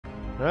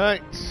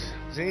Right.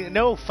 See,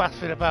 no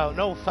faffing about,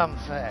 no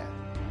fanfare.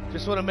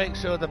 Just want to make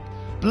sure the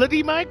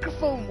bloody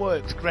microphone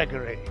works,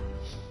 Gregory.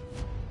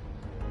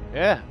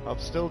 Yeah, I'm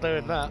still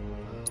doing that.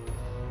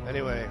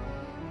 Anyway.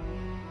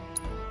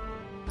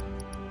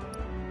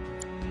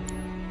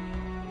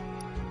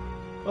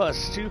 What a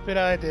stupid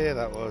idea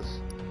that was.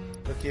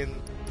 Looking,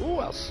 ooh,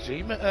 I'll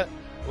stream it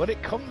when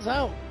it comes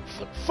out.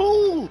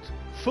 Fooled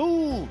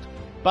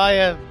by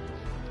a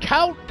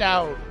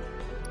countdown.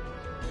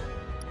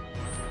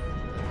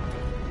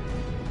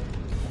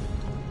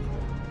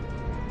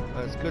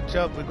 That's a good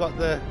job. We've got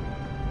the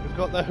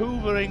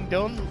hoovering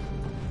done.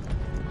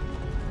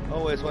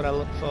 Always what I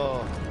look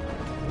for.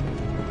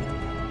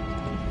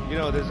 You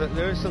know,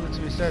 there is something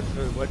to be said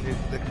for when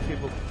the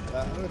people,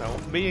 you know,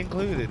 me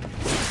included,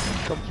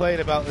 complain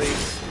about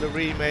the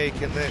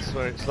remake and this,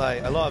 where it's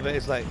like a lot of it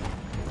is like,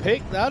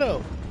 pick that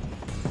up,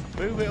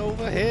 move it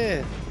over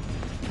here.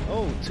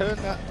 Oh, turn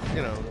that,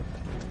 you know,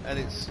 and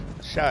it's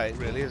shite,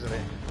 really, isn't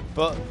it?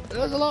 But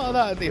there's a lot of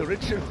that in the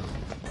original.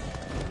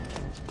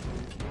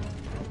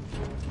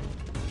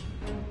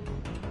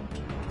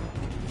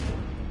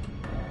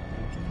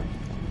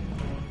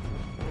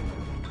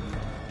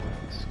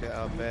 Let's get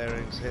our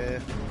bearings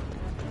here.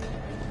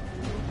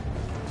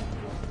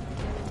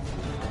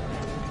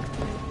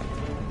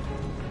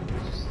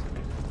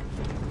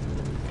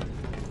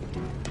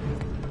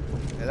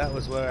 Yeah, that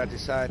was where I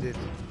decided,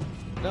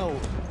 no.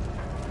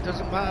 It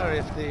doesn't matter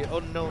if the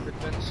unknown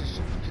adventure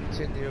should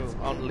continue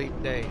on leap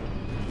day.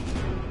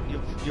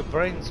 Your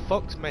brain's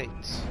fucked,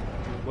 mates.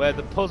 Where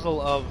the puzzle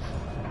of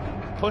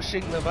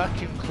pushing the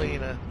vacuum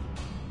cleaner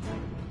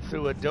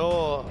through a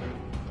door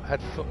had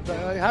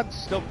it hadn't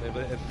stumped me,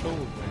 but it had fooled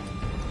me.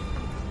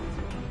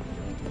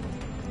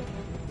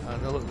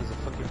 And look, there's a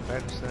fucking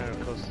bench there.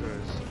 Of course there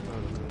is.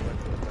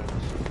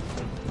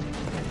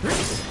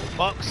 Oh,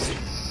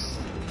 boxes.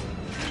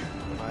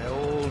 My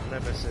old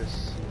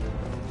nemesis.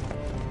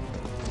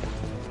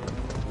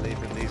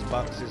 Leaving these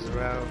boxes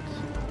around.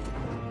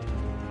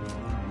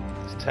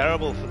 It's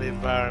terrible for the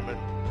environment.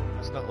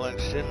 It's not like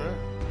Shinra.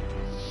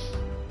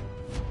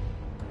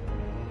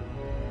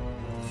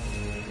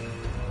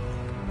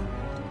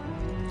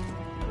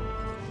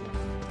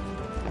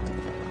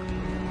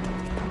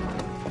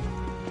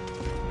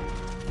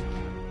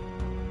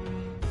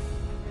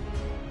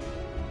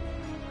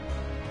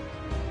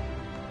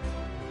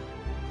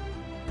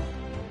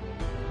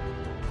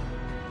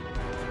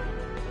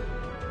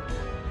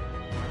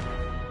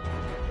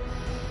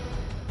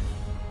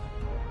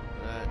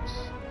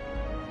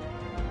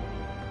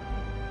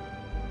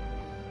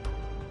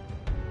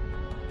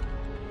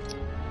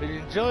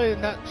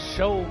 Enjoying that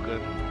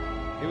Shogun.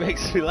 He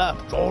makes me laugh.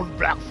 John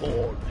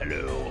Blackthorne,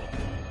 hello.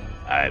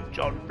 I'm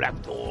John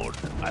Blackthorne.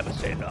 I'm a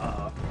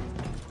sailor.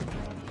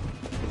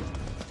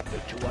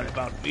 Don't you worry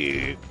about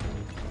me.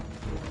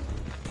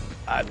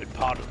 I've been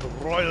part of the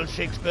Royal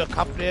Shakespeare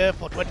Company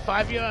for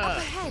 25 years. Up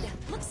ahead.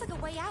 Looks like a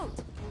way out.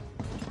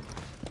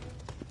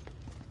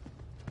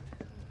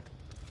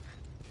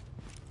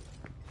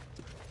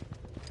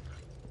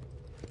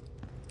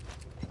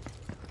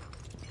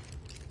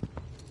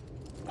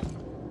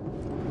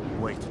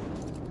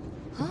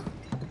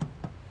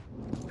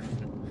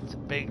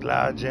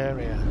 Large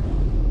area.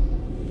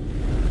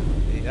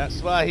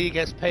 That's why he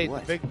gets paid the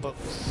big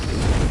bucks.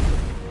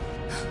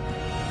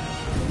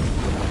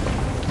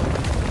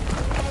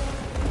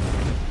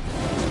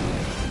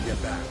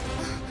 Get back.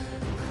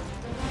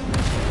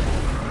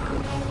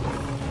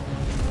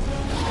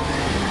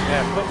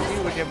 Yeah, fuck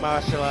you with your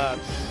martial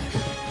arts.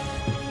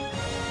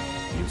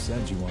 You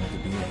said you wanted to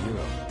be a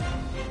hero.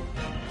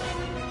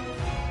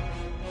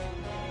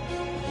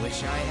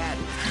 Wish I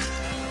hadn't.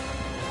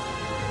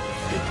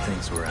 Big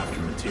things were after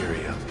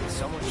materia.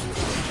 Someone should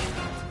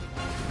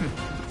Be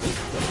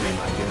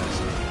my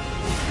guest.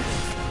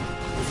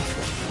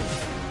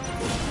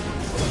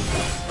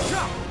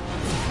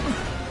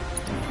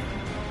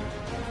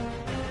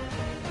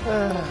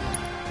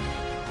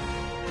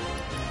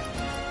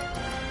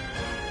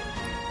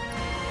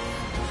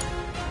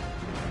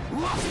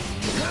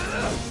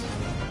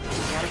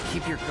 You gotta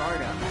keep your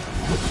guard up.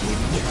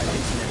 Maybe try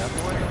mixing it up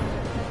more.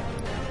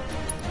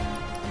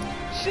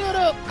 Shut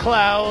up,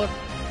 Cloud!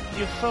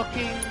 You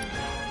fucking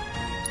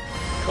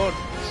cunt.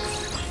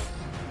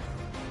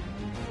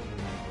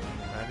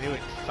 I knew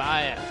it.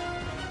 Fire.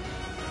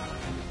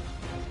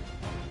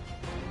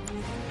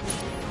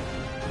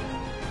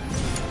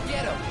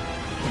 Get him!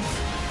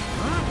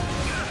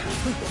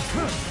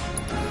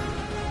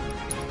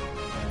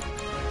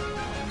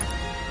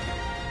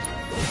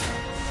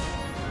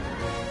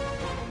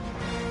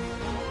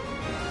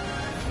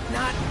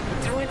 Not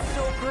doing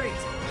so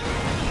great.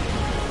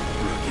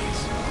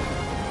 Rookies.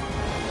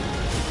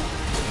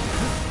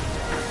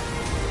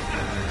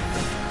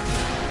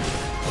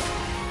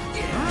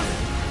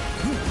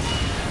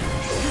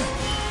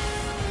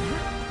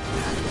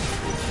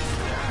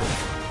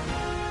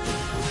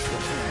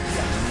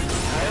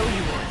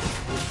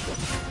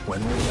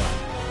 When we're done.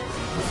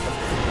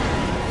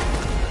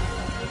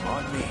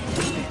 On me.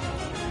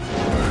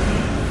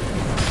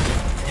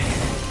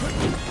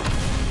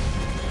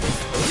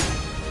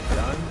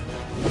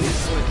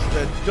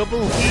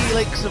 double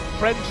helix of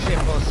friendship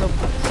or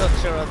something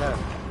such or other.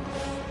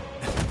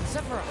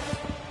 Sephiroth.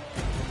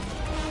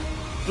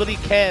 Bloody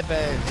Care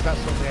Bears, that's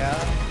what they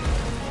are.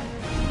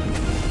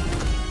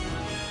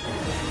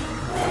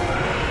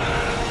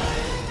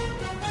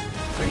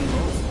 Pretty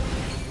low.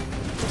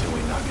 Till we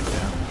knock it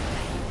down.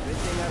 Good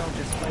thing I don't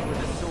just fight with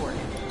a sword.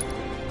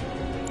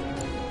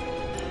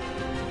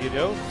 You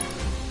know?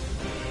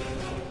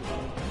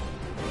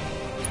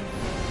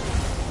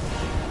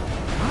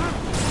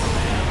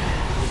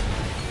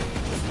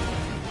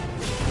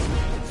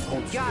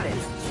 Got it.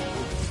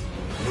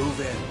 Move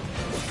in.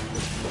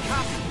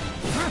 Copy.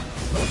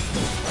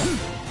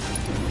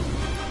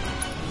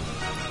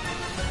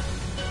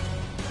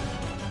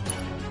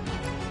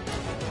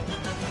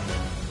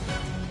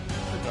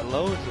 There's got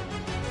loads of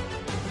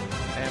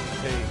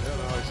MP. I don't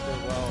know how he's still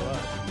got all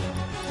that.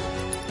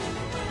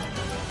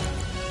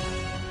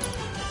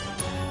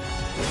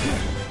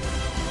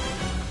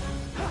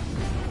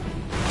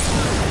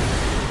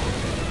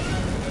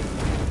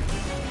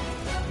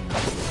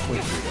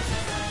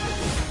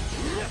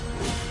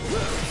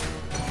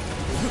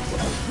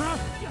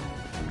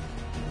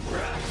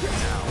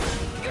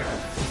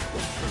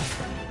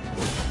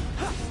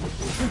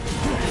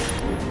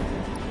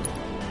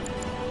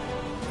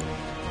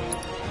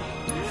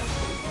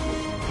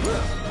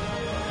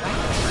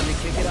 Let me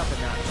kick it up a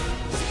notch.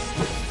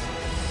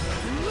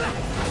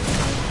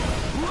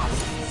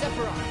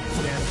 Sephiroth,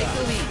 take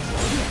the lead.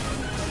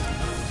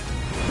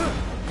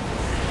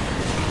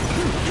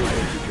 Try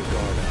to keep your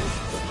guard up.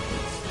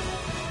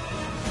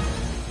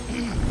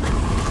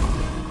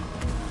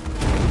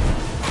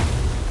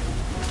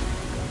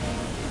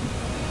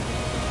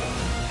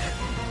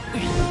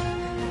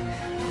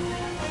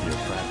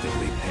 You're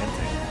practically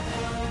panting.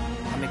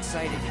 I'm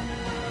excited.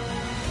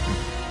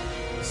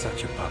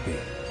 Such a puppy.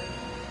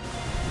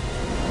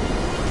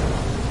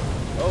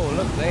 Oh,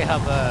 look, they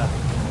have a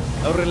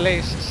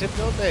relationship,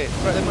 don't they?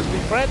 They must be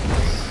friends.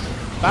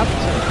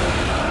 Banter.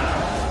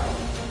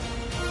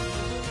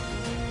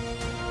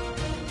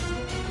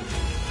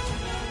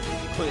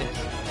 Quit.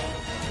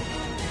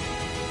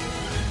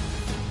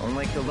 Don't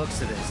like the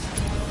looks of this.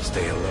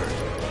 Stay alert.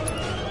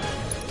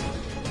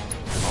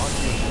 On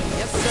me.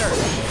 Yes, sir.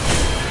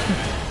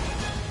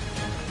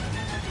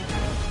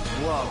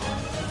 Whoa.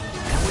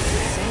 That was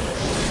insane.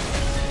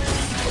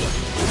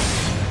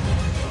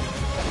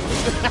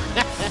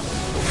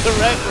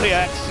 Correct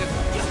reaction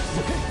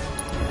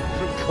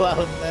from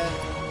Cloud there.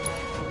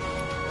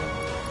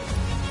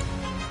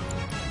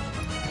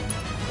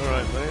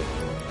 Alright, mate.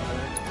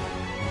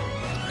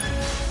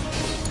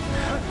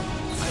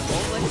 I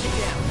won't let you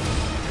down.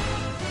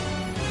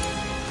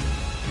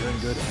 You're in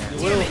good hands. You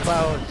will,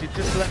 Cloud. You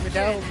just let me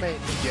down,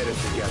 mate. Get it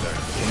together.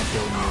 Can't go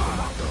near the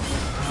Mako.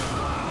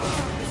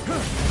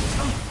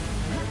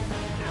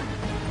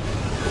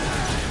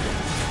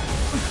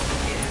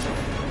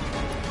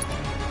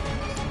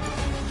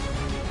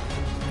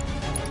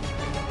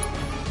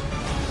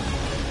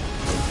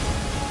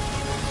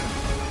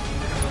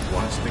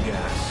 Watch the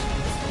gas.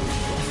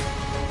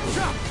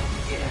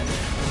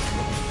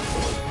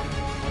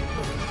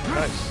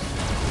 Nice.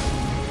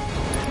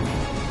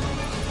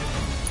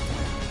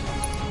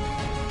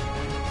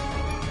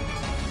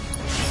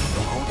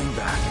 No holding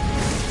back.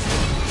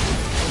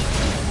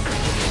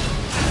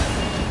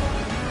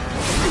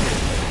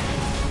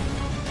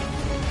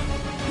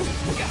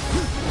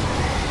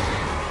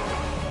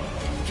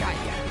 Got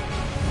ya.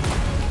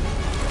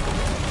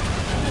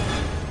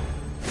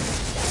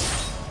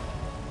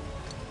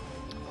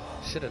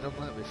 Should have done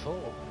that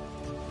before.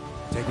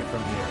 Take it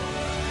from here.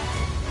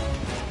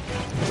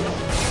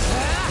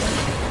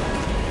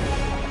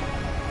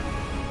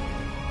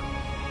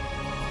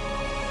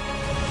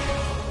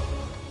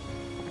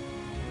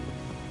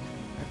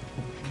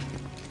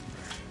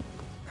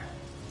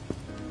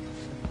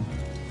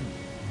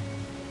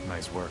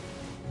 Nice work.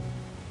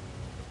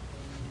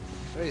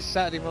 Very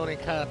Saturday morning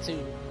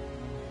cartoon.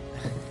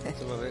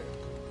 Some of it.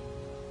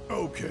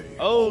 Okay.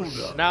 Oh, hold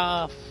up.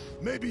 snarf.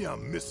 Maybe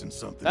I'm missing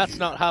something. That's here,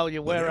 not how you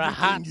but wear a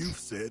hat. everything you've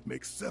said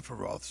makes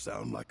Sephiroth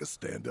sound like a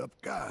stand-up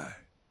guy.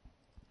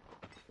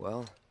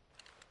 Well,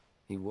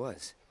 he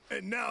was.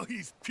 And now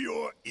he's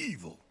pure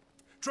evil,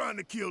 trying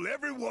to kill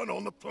everyone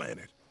on the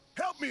planet.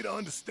 Help me to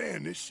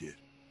understand this shit.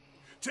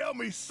 Tell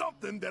me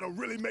something that'll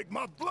really make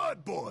my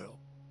blood boil.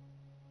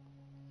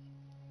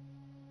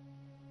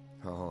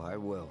 Oh, I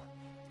will.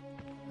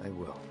 I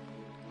will.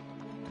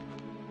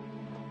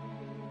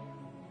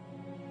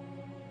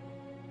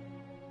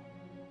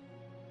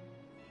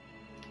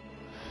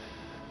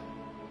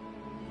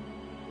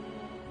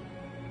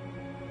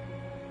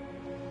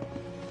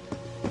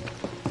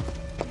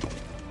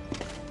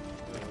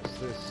 What's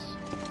this?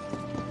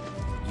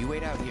 You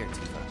wait out here,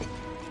 Tifa.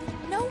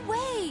 No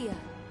way!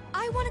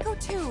 I want to go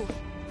too.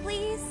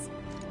 Please?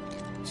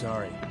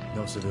 Sorry,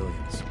 no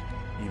civilians.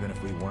 Even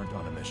if we weren't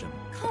on a mission.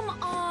 Come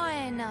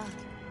on!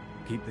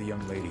 Keep the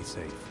young lady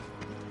safe.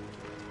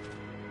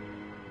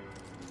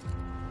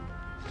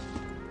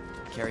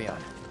 Carry on.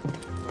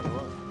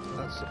 What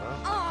that's about.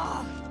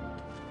 Ah!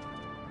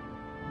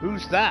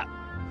 Who's that?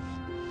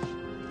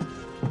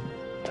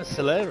 That's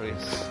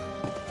hilarious.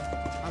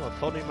 I'm a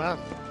funny man.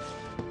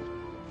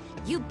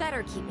 You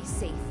better keep me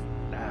safe.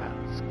 Nah,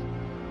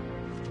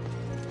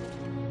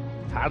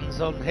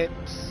 hands on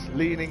hips,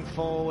 leaning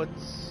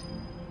forwards.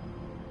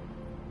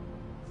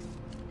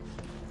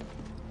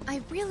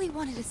 I really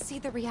wanted to see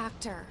the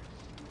reactor.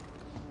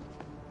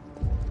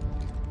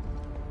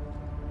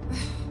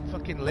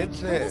 Fucking Can I lives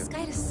kill there. this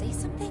guy to say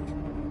something?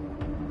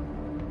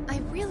 I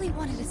really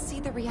wanted to see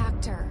the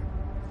reactor.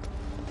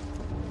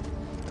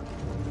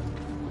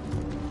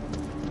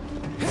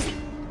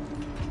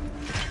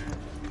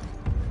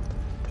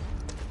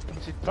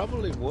 She'd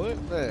probably work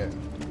there.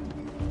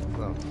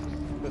 Well,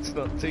 let's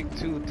not think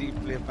too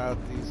deeply about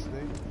these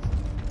things.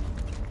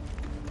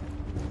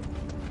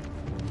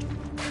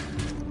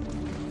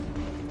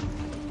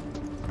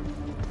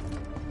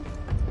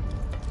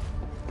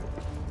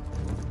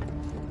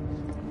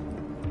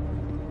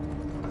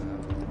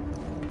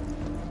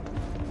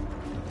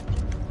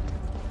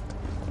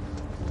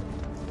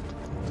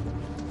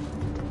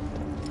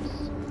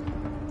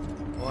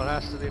 One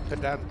has to be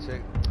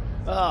pedantic.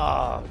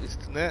 Ah,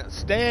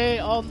 stay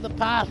on the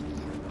path.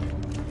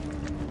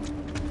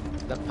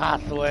 The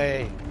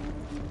pathway.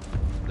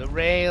 The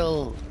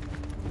rail.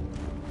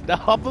 The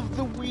hub of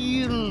the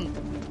wheel.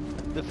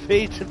 The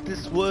fate of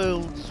this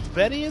world's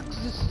very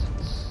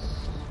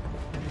existence.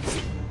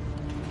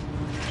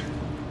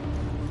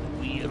 The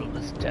wheel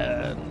must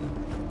turn.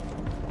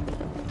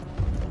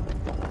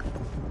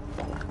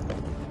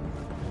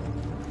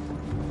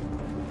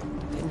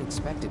 Didn't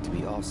expect it to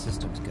be all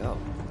systems go.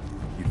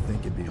 You'd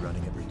think it'd be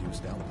running at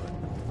reduced output,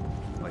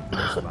 like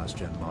most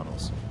last-gen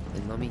models.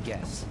 And let me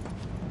guess,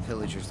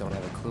 villagers don't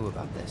have a clue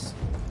about this.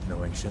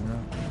 Knowing Shinra?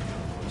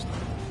 Of course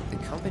not. The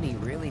company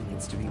really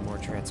needs to be more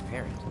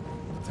transparent.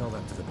 Tell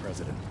that to the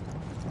president.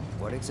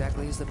 What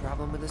exactly is the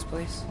problem with this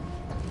place?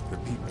 The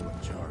people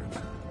in charge.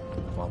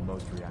 While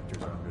most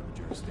reactors are under the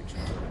jurisdiction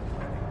of urban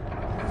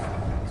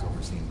planning, it's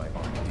overseen by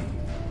R&D.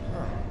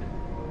 Huh.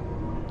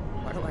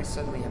 Why do I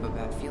suddenly have a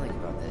bad feeling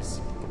about this?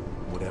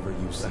 Whatever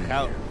you see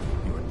hell? here,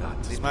 you are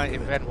not to They speak might of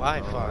it. invent Oh, I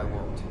Wi-Fi.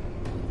 won't.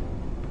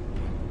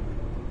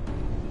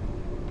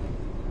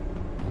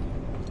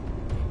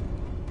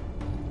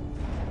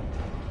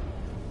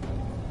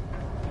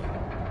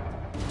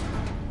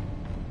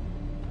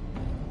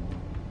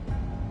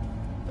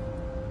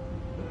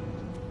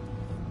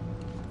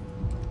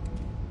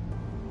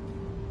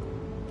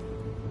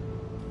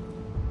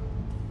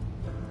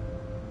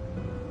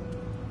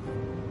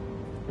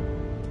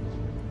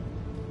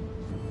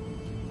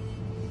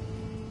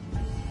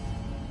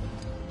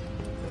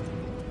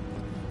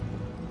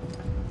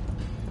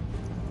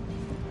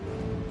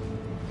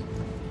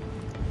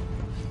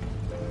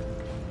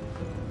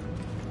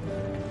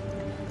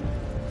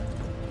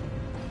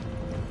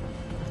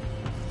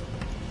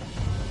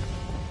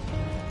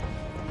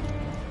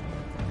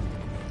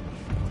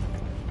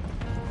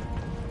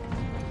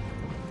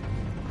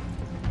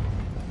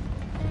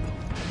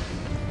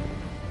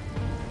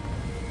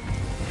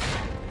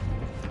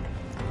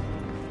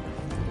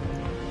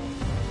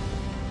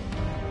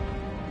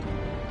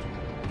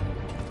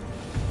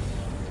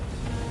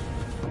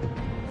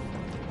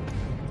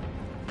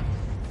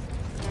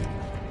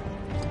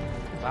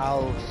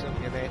 Valve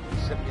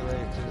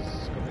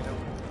simulators coming up,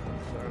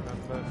 if I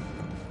remember.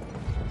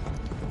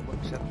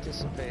 Much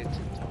anticipated.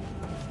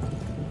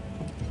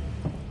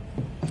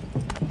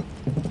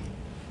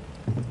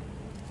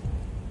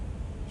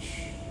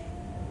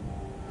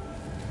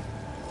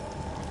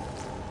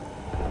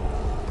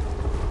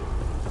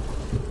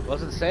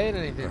 Wasn't saying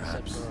anything.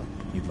 Perhaps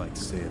except you'd like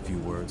to say a few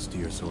words to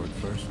your sword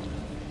first?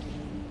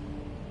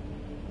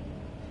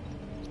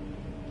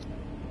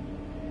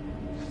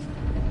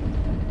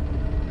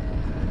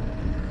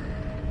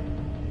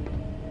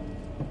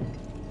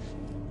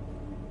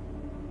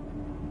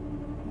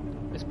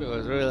 this bit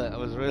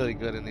was really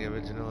good in the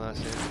original. I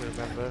seem to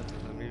remember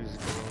the music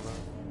and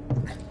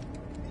all that.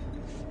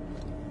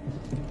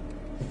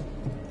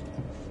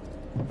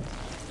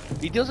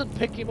 He doesn't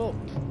pick him up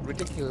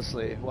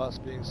ridiculously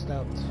whilst being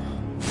stabbed.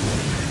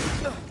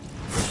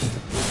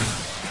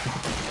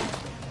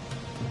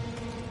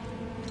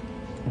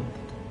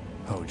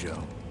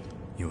 Hojo,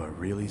 you are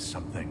really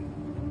something.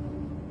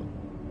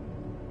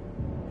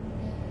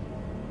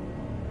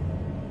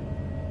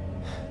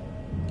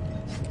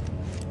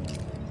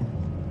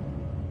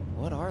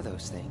 What are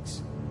those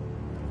things?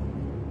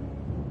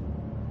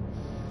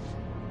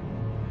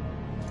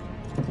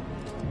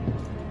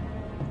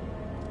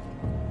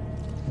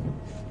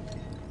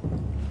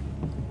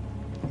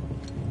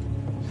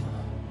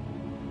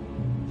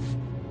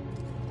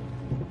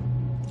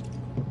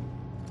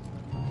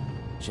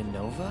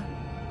 Genova?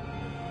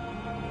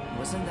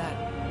 Wasn't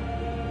that...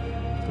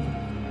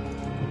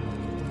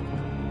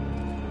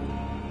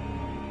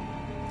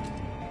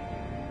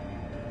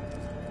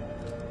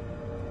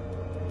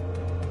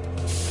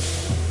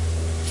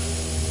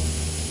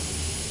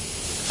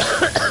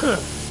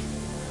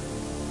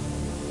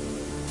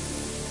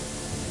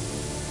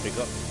 They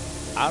got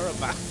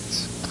Arabat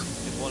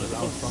in one of those.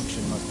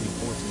 Malfunction must be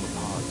forcing the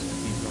pods to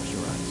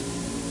depressurize.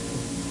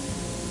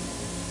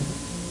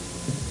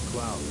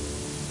 Cloud,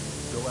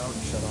 go out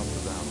and shut off the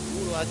valve.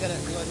 Ooh, do I gotta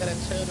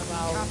turn them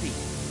out? Copy.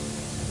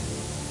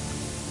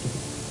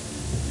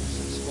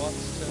 Some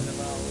squats, turn them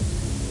out.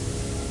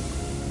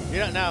 You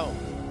don't know.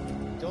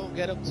 Don't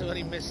get up to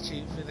any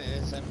mischief in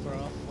it,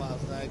 Sephiroth,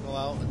 whilst I go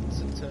out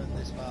and turn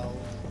this valve.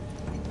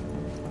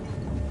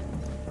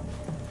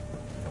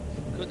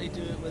 Couldn't he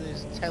do it with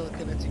his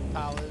telekinetic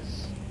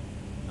powers?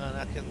 And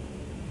I can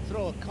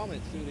throw a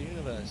comet through the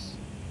universe.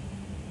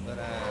 But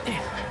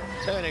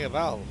turning a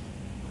valve.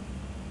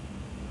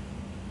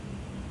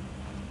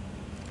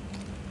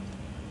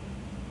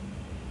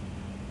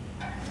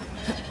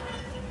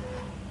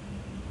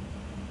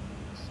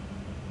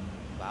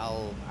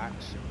 Valve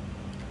action.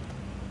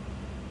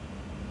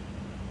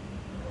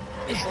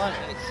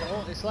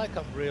 It's like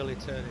I'm really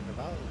turning a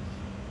valve.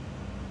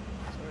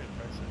 It's very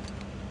impressive.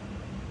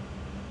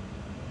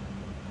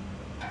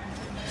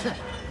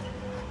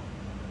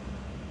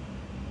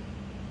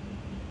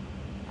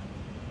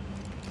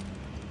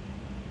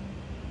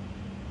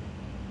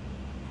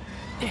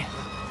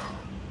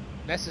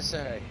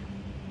 Necessary.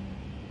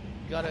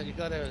 You gotta,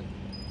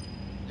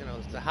 you know,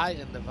 to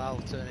heighten the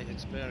valve turning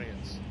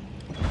experience.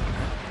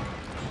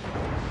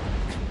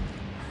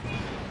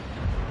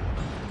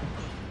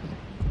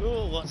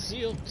 Oh, what's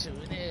he up to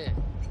in here?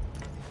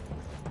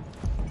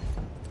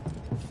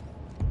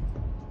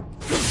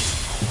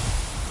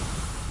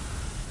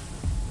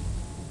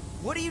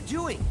 What are you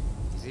doing?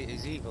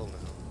 He's evil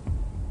now.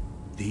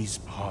 These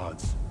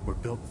pods were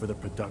built for the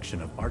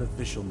production of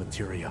artificial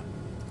materia.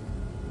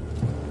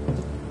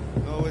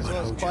 Always But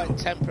was Hojo quite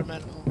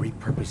temperamental.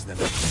 repurposed them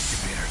as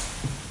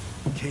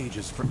incubators.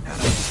 Cages for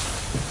animals.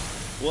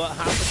 What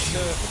happened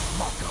to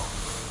Mako.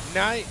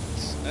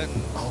 Knights and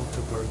All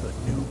to birth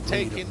a new breed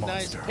taking of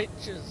nice monster.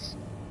 pictures?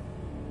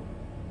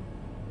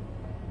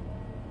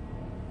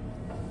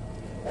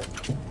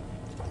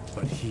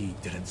 But he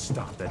didn't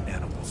stop at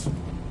animals.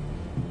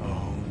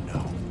 Oh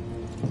no.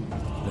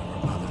 There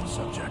were other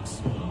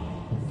subjects.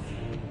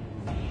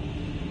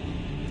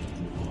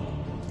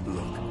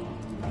 Look.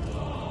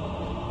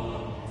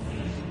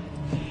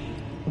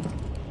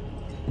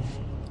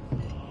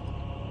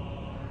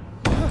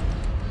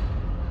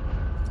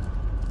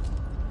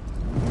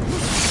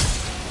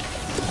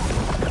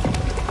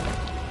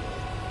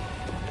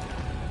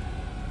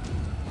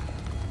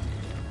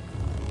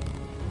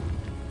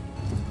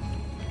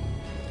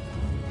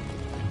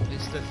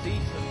 It's the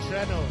thief from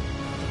Treno.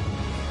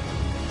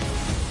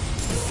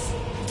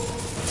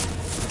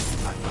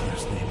 My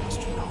mother's name was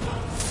Genova.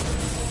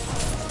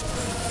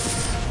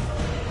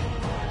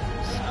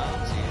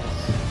 Sounds yes.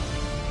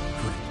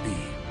 Could it be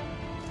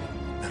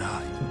that I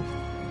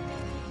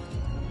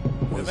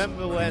was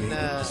Remember when created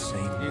the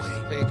same you used to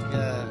way? pick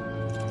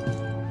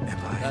Am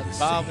I that the same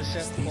barbershop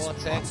as these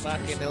quartet back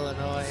in monsters?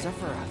 Illinois?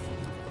 Sephiroth.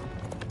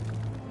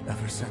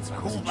 Ever since I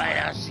was a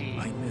Kobayashi.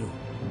 child,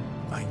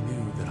 I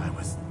knew that I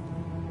was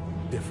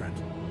different,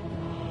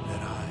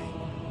 that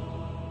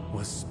I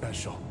was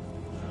special,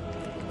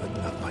 but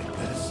not like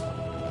this.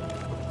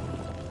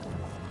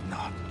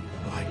 Not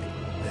like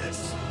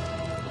this.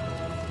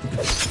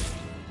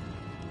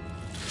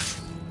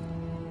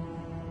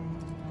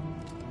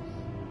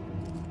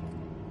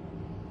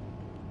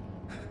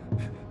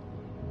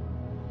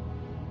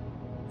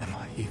 Am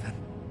I even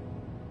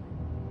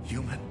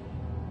human?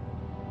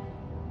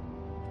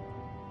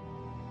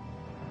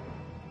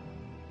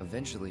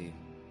 Eventually,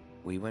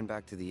 we went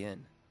back to the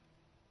inn.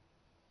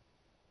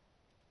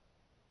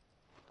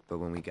 But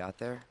when we got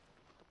there,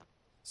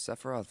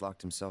 Sephiroth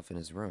locked himself in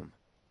his room.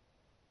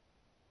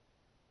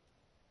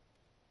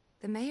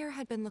 The mayor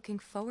had been looking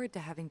forward to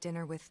having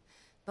dinner with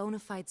bona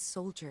fide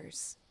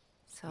soldiers,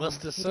 so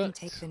Must have he didn't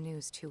sucked. take the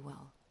news too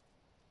well.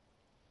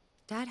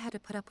 Dad had to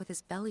put up with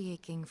his belly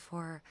aching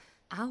for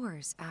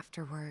hours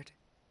afterward.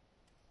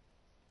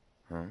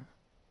 Huh?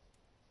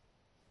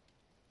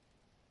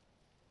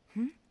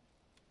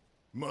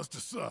 Must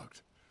have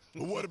sucked.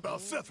 But what about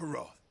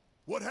Sephiroth?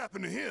 What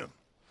happened to him?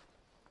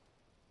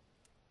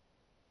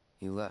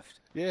 He left.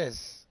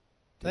 Yes.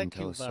 Didn't Thank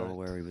tell you, a soul Barrett.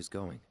 where he was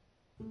going.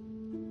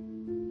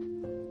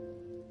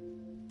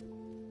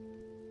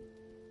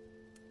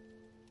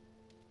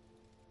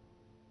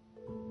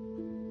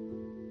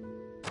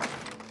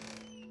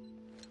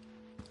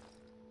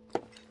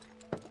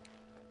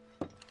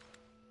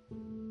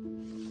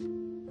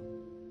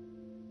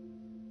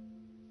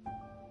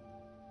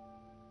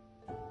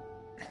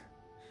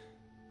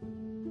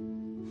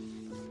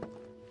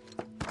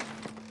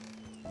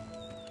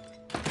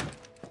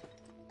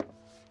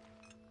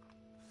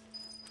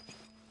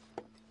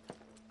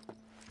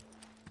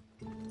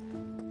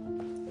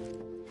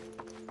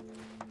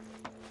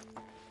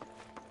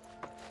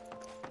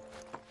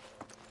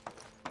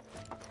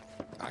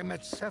 I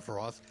met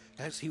Sephiroth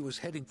as he was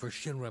heading for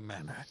Shinra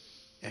Manor,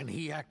 and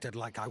he acted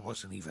like I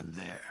wasn't even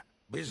there.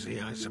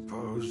 Busy, I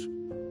suppose.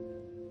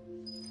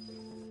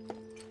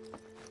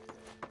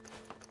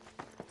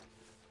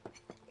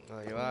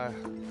 There you are,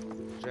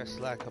 dressed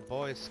like a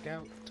Boy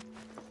Scout.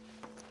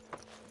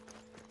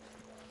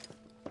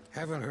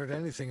 Haven't heard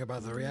anything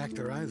about the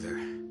reactor either.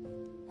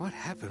 What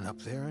happened up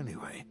there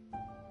anyway?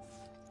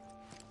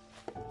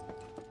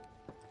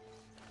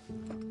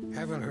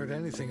 Haven't heard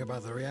anything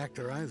about the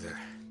reactor either.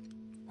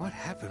 What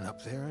happened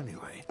up there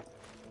anyway?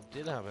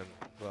 Did happen.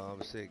 Well,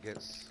 obviously it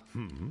gets...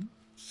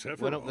 Sephiroth.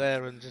 Went up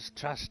there and just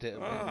trashed it a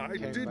bit. I and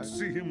came did back.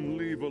 see him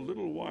leave a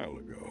little while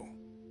ago.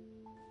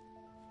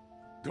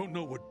 Don't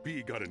know what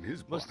B got in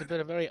his Must have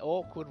bonnet, been a very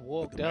awkward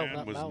walk but the down man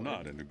that was mountain.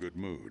 not in a good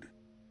mood.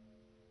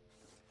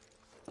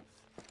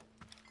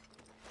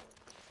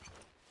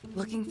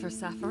 Looking for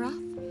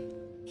Sephiroth?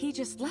 He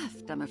just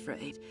left, I'm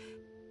afraid.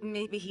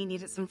 Maybe he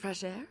needed some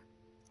fresh air?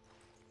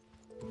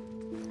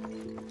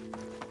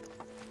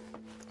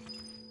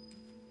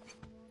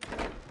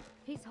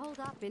 He's holed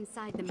up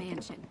inside the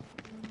mansion.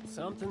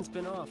 Something's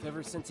been off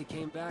ever since he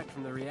came back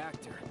from the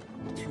reactor.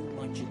 Too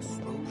much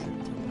exposure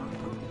to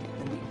Mako,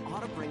 and we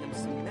ought to bring him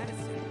some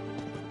medicine.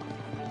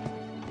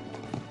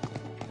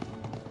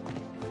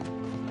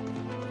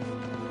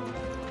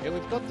 Yeah,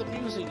 we've got the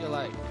music you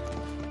like.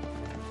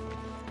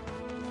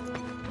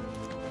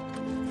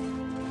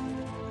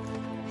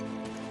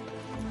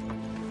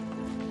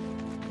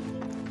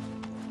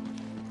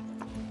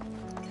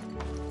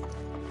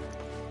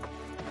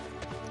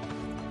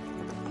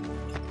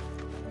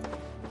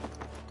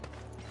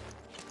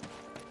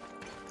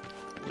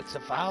 It's a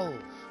valve.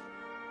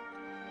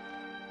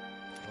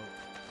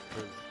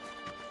 Well,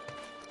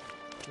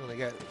 you only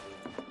get a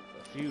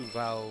few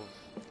valve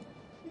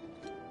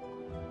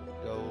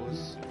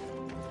goes.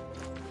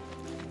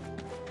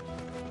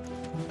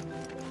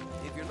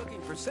 If you're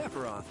looking for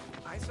Sephiroth,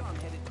 I saw him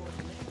headed toward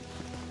the mansion.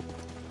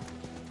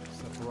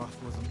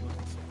 Sephiroth wasn't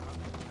looking so hot.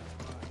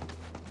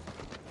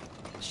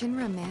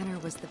 Shinra Manor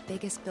was the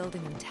biggest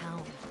building in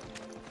town,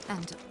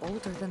 and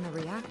older than the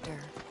reactor.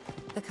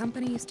 The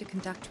company used to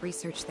conduct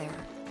research there,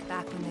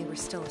 back when they were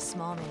still a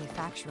small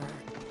manufacturer.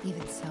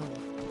 Even so,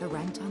 the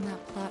rent on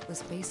that plot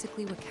was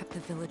basically what kept the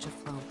village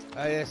afloat.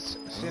 Ah yes,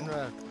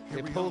 Shinra.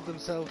 They pulled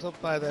themselves up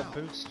by their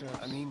bootstraps.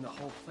 I mean, the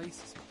whole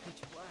place is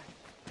pitch black.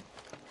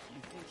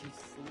 You think he's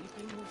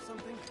sleeping or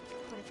something?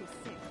 But if he's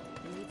sick,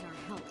 he needs our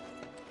help.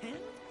 Him?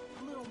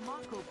 A little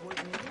Mako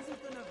poisoning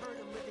isn't gonna hurt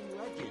a living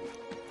legend.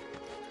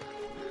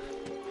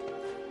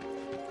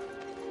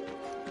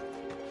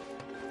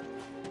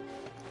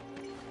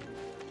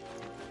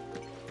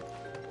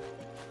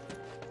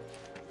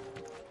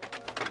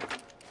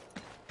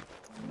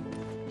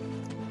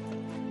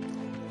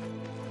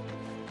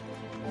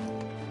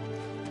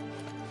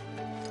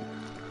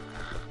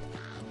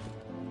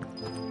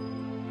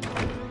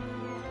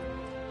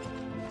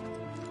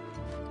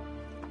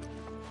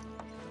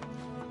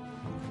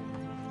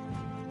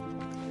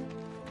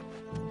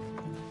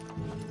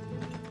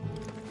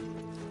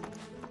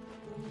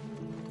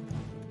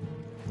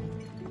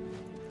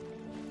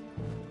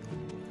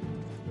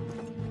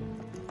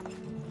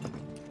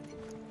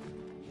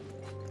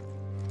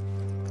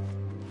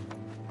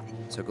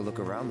 Took a look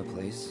around the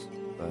place,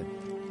 but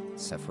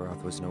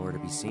Sephiroth was nowhere to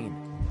be seen.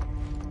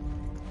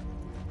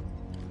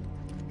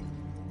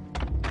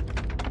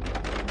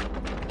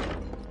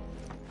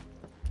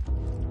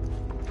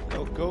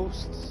 No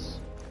ghosts.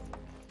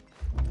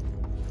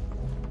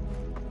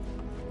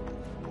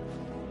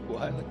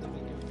 Why let them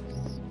be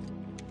ghosts?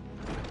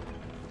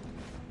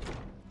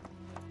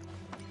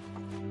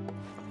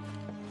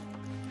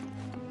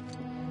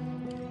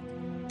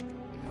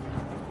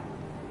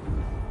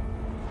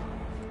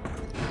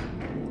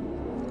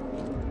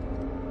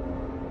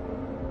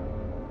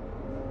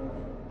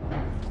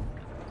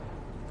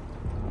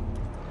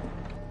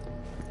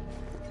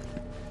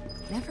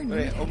 Never knew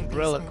Very it had a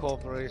Umbrella basement.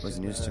 Corporation. Was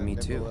news to me,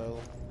 too. below.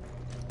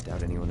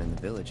 Doubt anyone in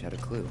the village had a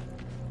clue.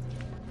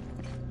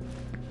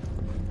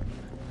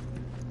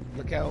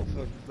 Look out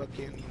for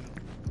fucking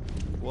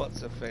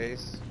what's her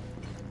face,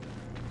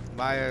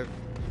 Maya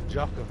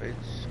Djokovic.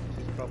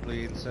 She's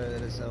probably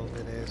inserted herself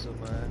in here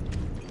somewhere.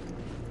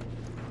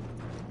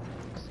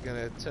 She's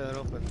gonna turn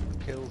up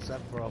and kill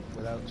Sephiroth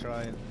without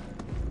trying.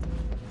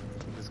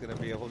 There's gonna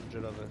be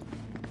 100 of her.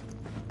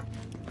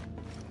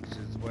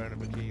 She's wearing a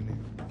bikini.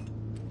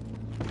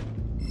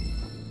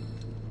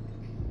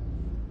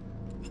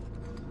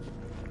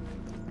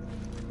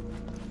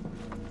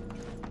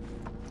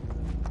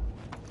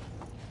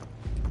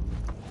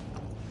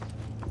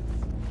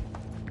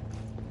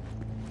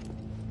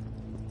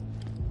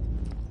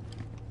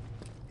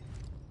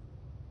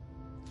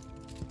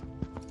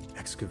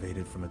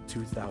 Excavated from a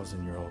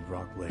 2,000-year-old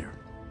rock layer,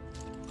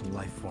 a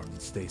life form in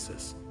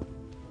stasis.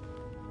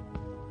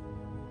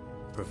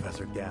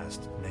 Professor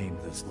Gast named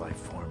this life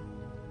form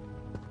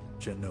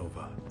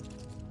Genova.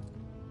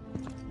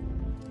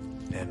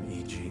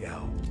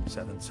 MEGL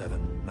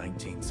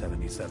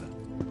 77-1977.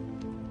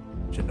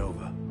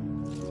 Genova.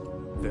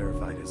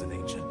 Verified as an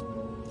ancient.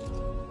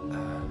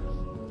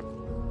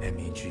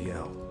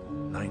 MEGL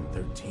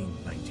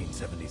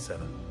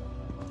 9/13/1977.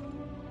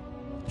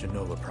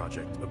 Genova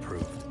project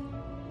approved.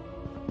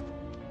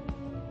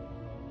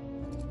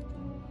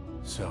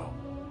 So,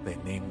 they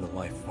named the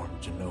life form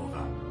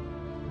Genova.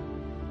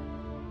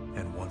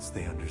 And once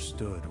they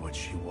understood what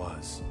she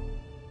was,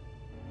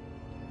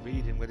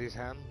 Reading with his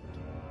hand.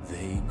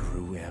 they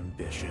grew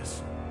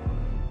ambitious.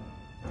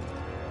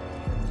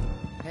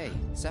 Hey,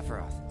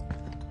 Sephiroth.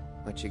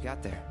 What you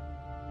got there?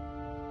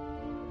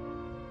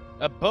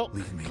 A book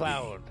Leave me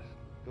cloud.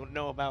 Don't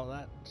know about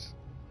that.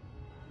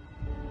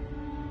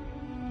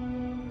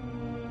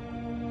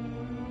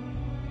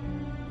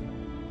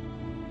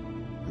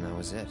 And that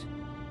was it.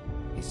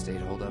 He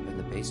stayed holed up in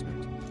the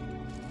basement.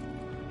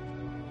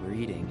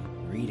 Reading,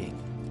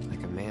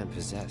 like a man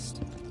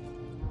possessed.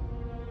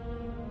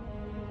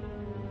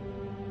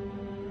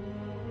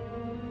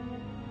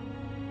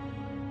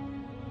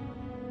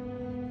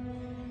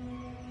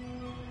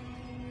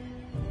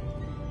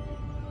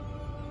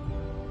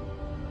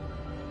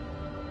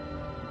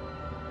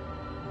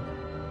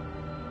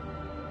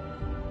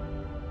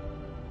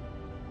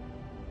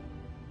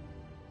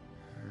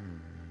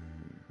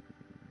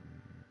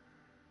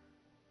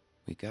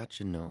 We got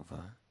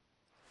Genova.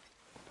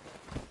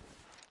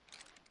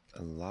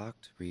 A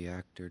locked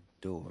reactor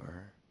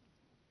door.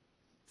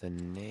 The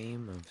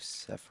name of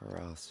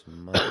Sephiroth's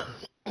mother.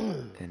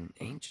 And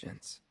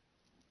ancients.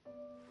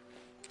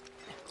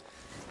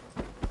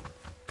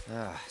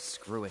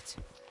 Screw it.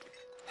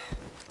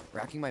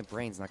 Racking my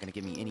brain's not gonna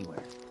get me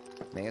anywhere.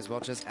 May as well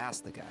just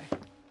ask the guy.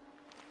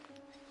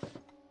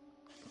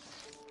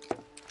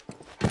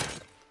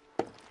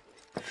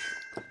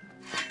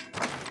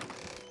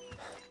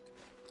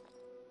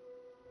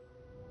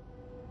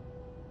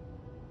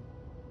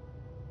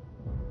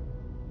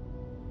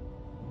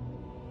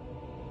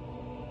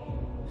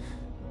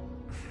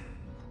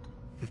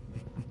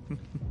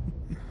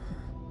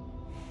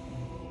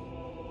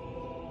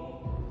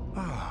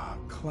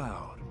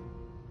 Cloud.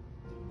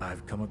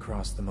 I've come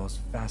across the most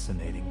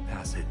fascinating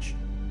passage.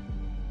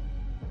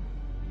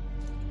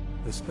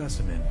 The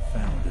specimen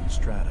found in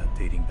strata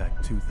dating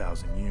back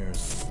 2,000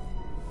 years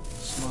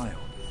smiled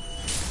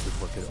with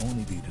what could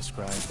only be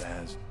described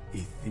as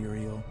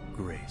ethereal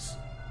grace.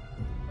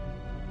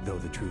 Though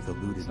the truth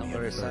eluded me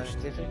at first,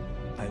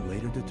 I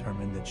later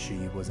determined that she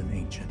was an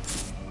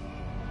ancient,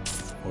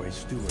 or a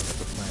steward of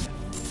the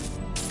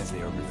planet, as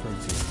they are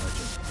referred to in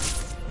legend.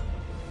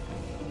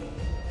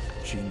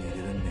 She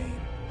needed a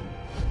name,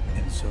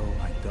 and so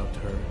I dubbed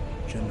her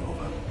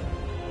Genova.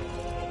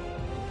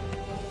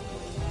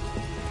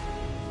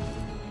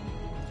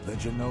 The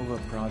Genova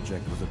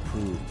project was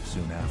approved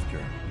soon after.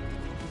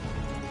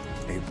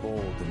 A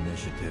bold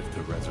initiative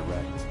to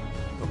resurrect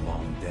the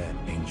long-dead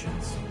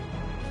ancients.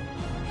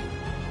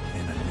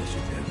 An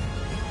initiative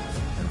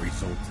that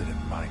resulted in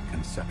my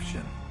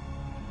conception.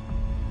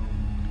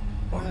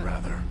 Or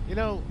rather, you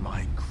know,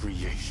 my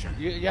creation.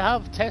 You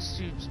have test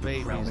tubes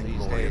babies Crowning these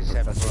glory of days,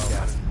 Professor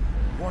Death.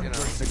 you know,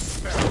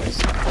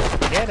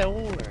 experiment. get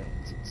over it.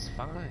 It's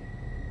fine.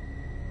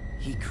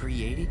 He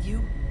created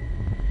you?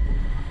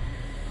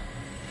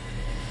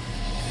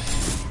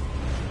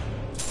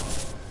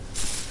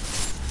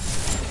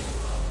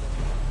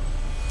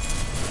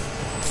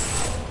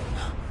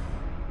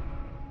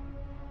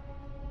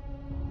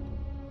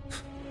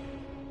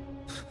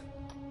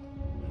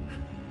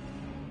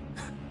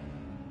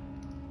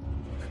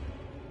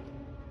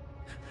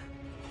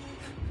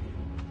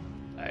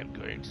 I'm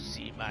going to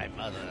see my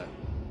mother.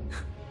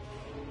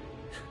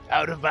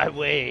 Out of my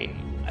way.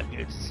 I'm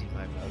going to see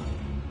my mother.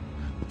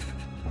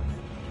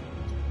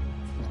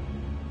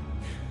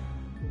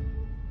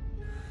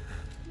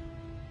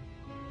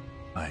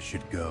 I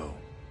should go.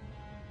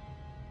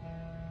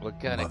 What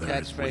kind Mother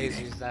of is catchphrase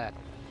waiting. is that?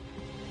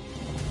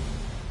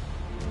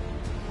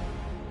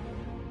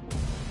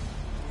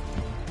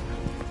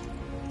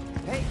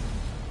 Hey!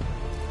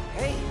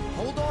 Hey,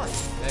 hold on!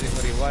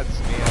 Anybody wants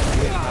me, I'll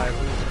be in my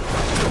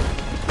room.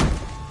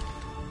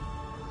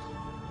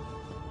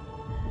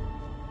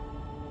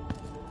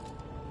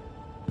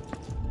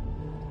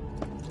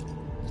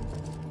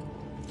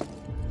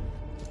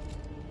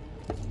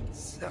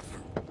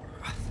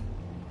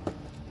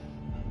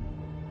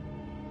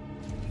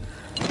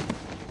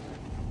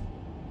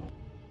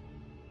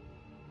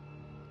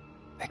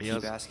 I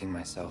keep asking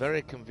myself,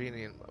 Very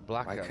convenient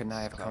blackout. why couldn't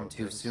I have come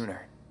to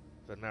sooner?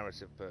 For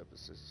narrative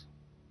purposes.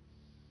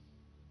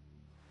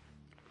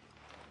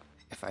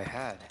 If I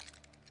had,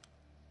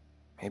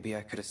 maybe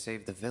I could have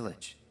saved the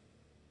village.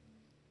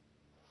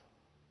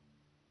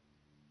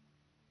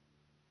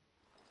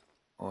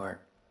 Or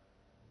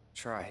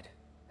tried,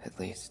 at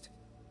least.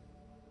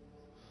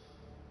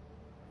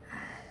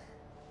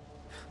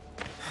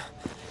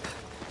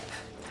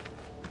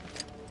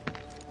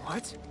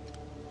 What?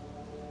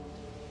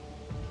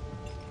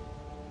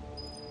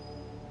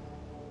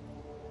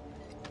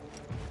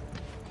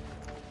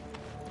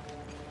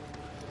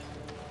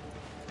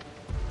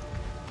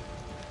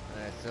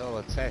 So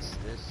I'll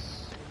test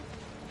this.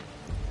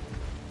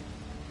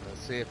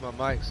 Let's see if my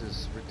mic's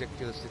as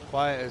ridiculously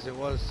quiet as it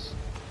was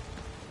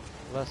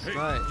last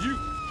night. You!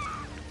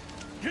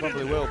 Get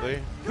Probably in will there.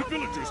 be. The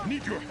villagers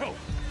need your help.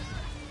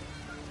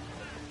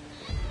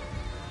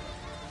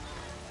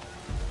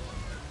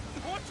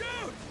 Watch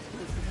out!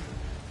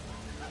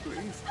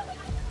 Please.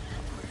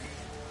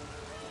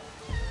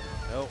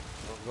 Nope,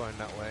 not going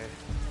that way.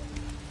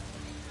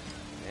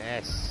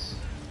 Yes.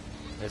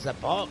 There's a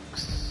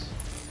box.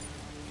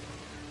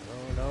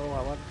 Oh no,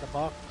 I want the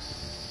box.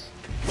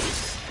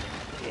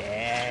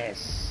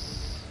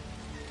 Yes.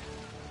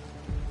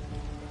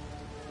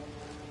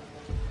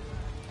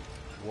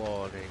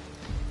 Warning.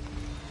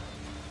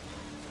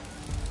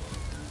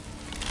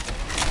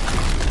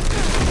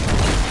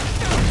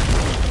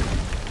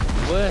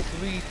 Worth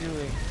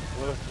redoing.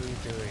 Worth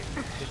redoing.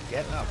 Just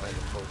get that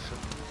mega potion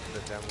for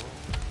the demo.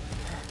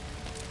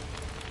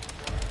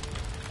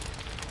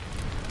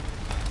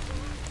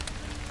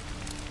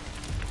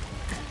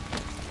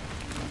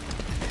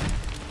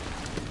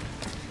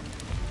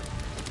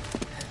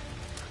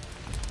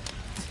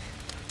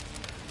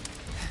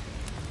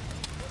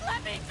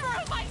 Let me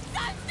through! My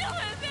son's still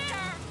in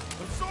there!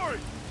 I'm sorry.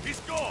 He's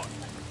gone.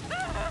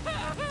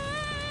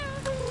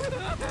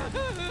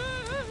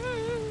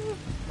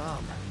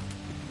 Mom.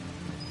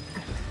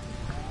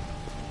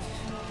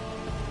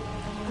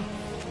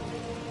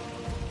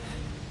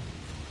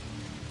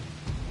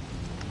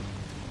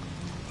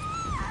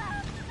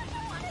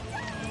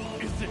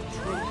 Is it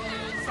true?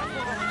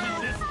 Sephiroth did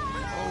this?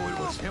 Oh, it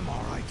was him,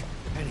 all right.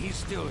 And he's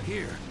still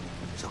here.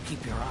 So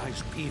keep your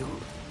eyes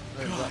peeled.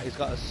 He's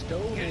got a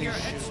stone. Get in your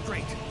his head shoe.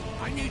 straight.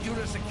 I need you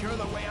to secure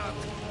the way out.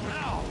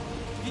 Now!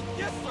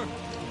 Yes, sir.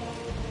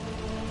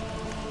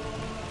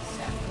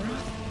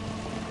 Sephiroth?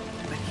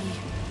 But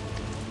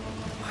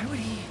why would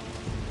he...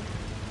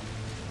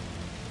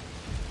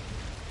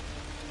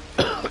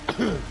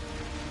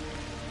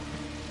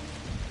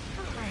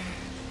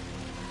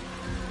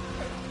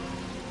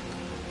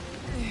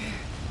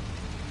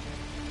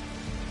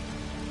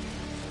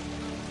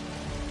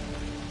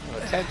 Well,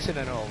 attention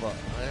and all, but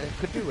I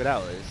could do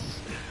without this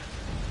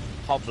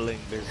hobbling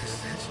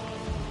business.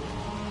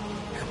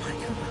 Am I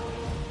gonna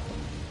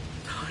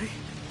die?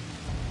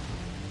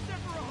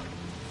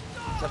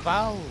 It's a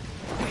valve.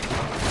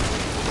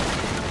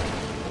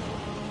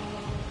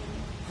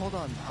 Hold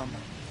on, Mom.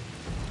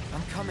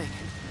 I'm coming.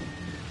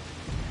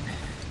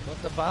 What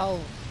the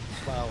valve?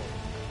 Valve.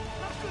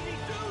 How could he do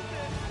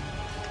this?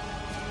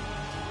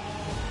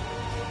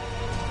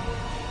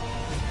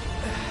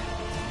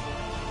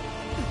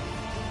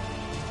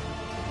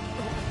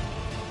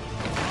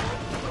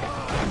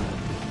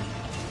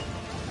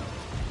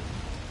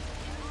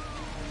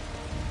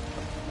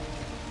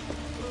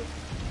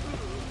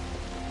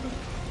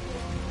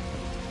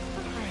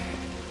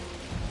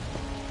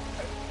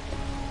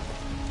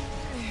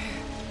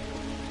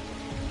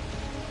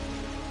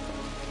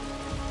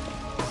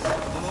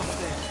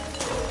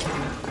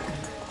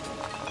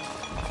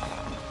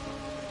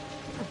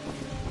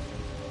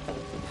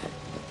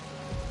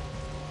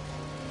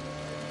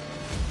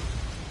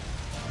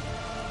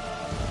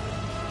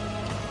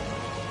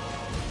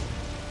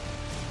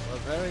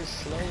 Very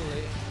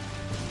slowly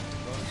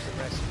going to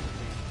rescue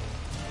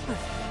people.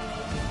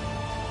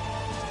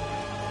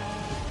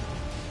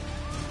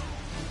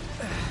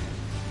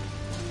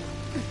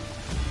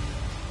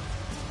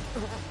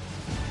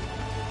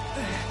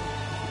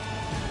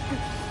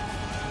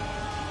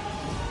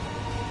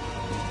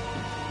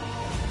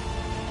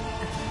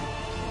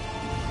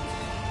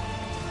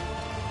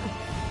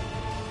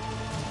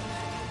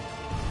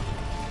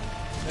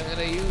 They're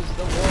gonna use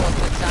the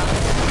water tower.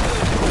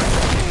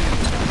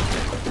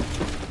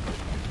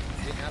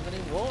 Didn't have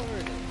any water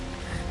in it.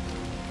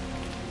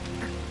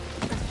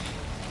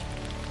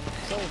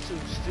 It's all too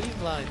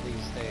streamlined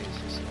these days,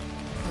 you see.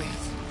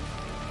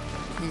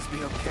 Please be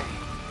okay.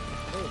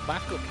 Oh,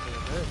 backup for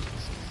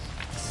emergencies.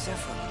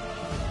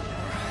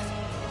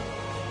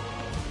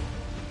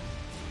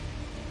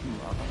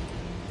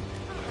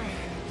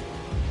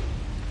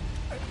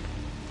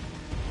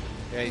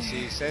 Yeah, you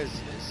see, it says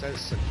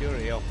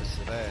security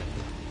officer there.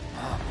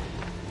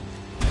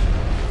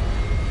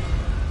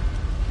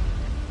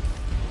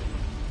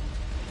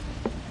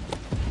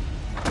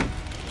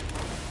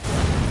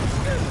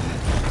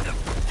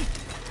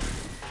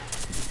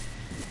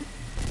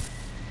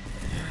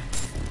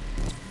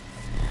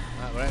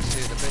 Right, we're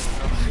actually in a bit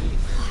of a scene.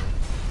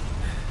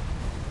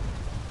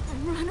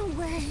 Run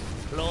away.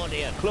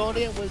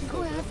 Claudia was You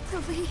good. have to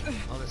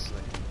leave.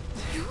 Honestly,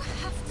 You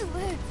have to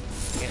live.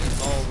 getting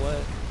more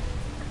work.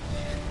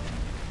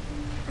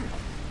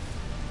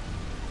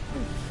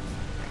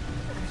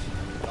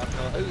 Oh,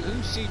 no,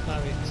 who's she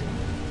married to?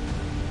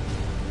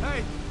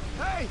 Hey!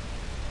 Hey!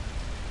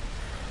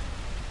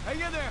 Hang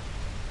in there!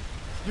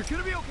 You're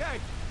gonna be okay!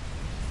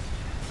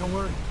 Don't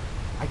worry.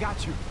 I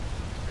got you.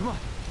 Come on,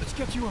 let's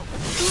get you up.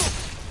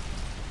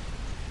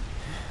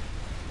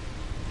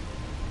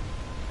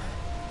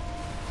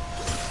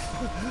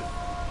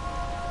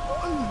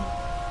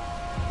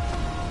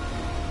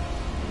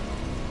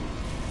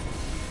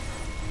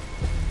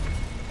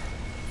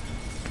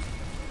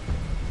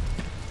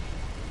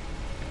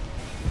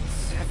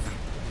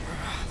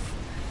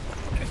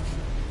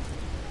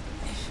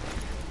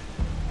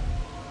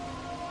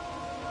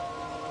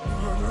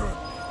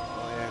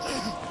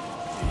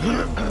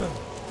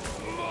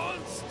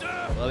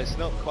 Well, it's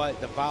not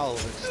quite the Valve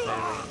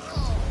experience.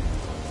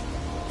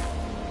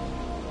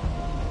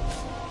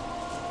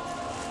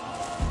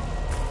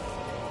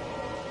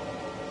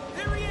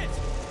 There he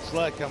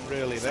Looks like I'm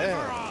really there,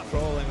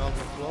 crawling on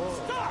the floor.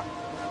 Stop!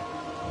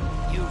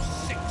 You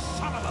sick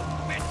son of a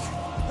bitch!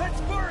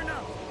 That's far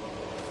enough!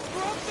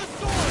 Drop the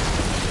sword!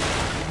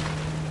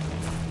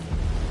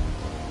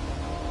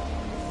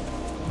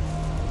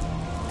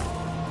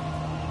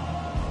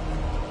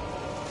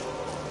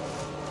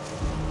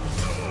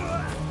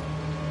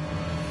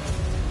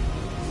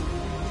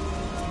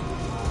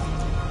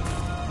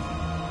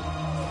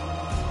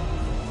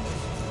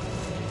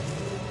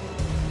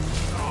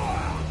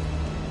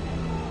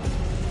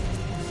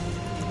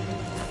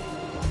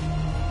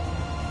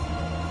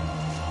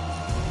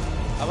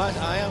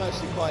 I am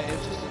actually quite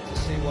interested to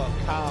see what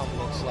calm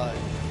looks like.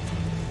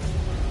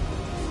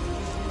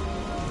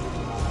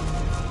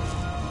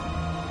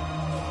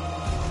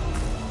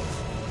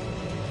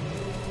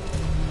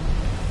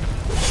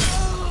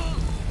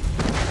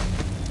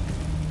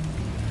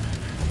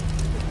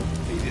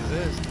 He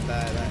deserves to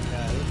die, that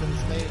guy. Look at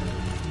his name.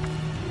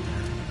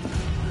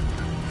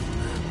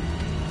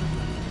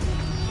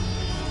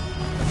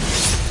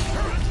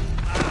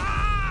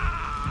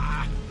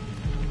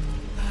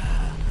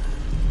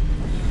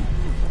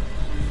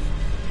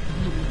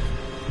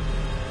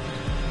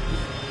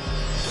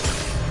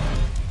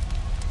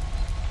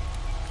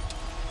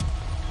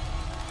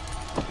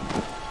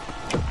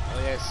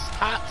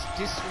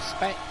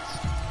 Disrespect.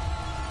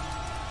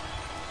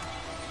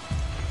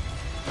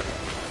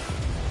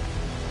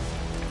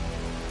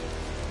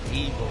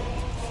 Evil.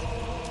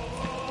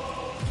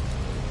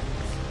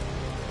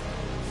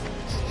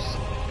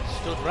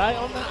 Stood right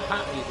on that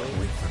hat,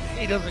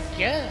 he doesn't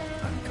care.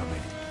 I'm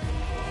coming.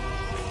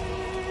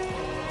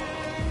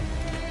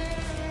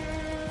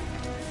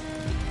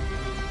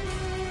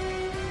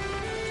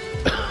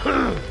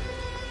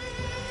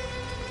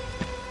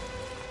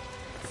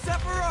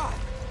 Sephiroth!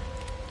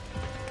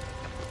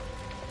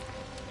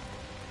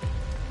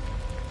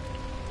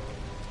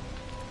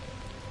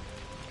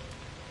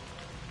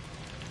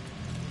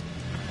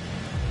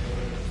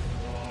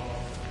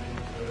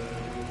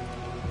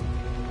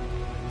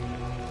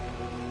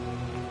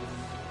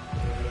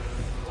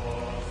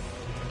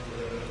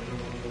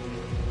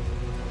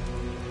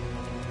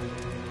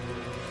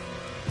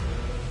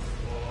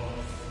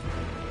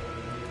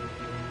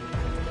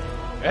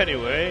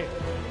 Anyway.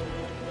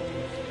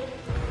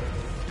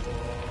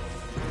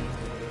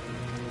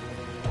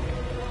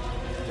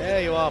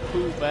 There you are,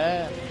 Pooh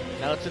Bear.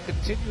 Now to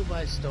continue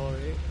my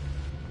story.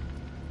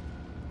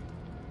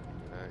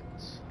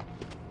 Right.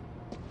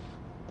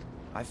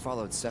 I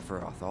followed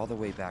Sephiroth all the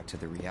way back to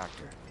the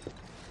reactor.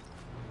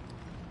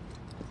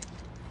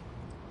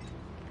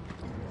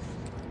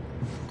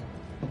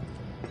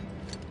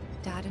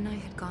 Dad and I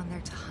had gone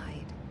there to hide.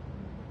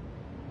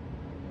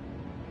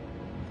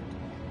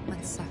 When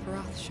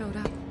Sephiroth showed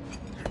up,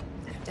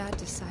 Dad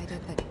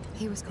decided that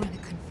he was going to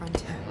confront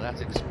him. Well,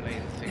 that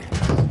explains things.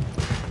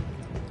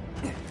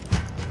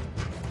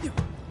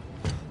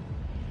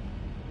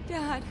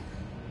 Dad.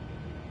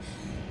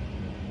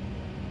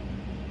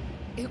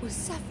 It was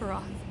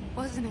Sephiroth,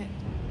 wasn't it?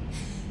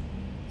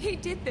 He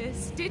did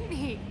this, didn't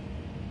he?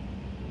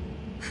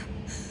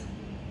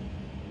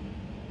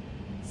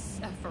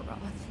 Sephiroth.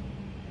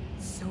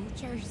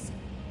 Soldiers.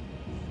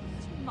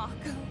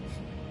 Mako.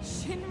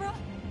 Shinra.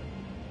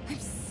 I'm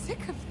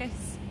sick of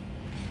this.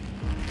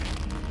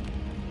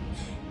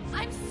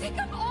 I'm sick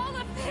of all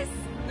of this.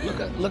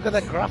 Look at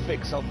the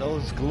graphics on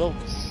those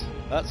gloves.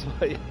 That's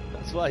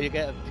why you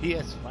get a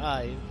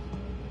PS5.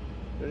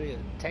 Very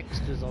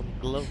textures on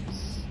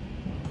gloves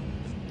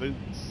and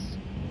boots.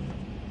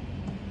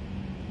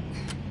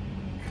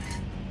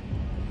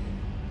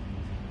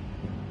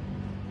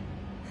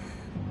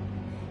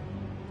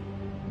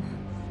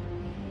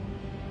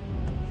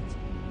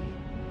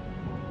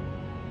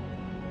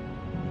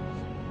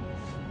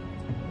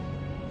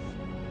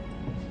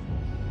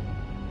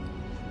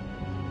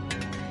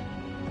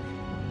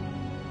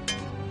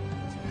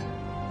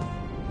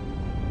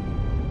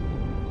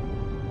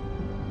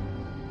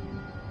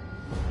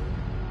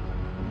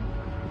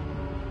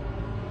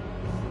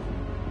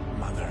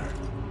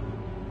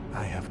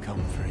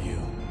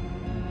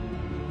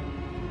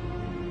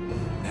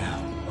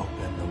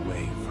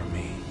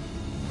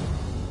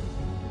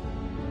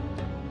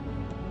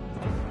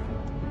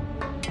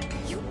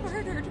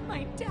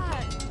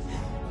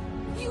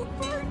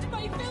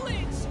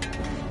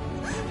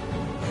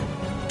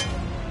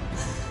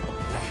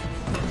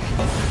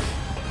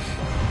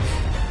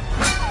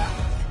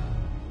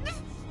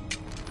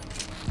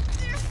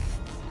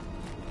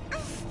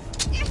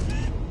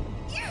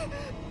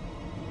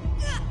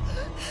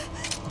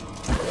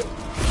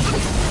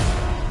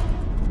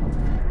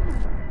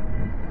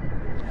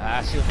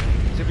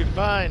 She'll be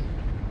fine.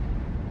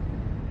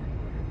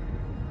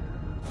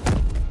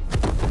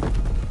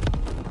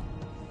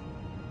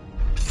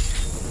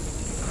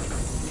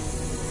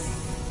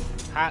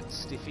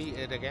 Hat's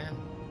defeated again.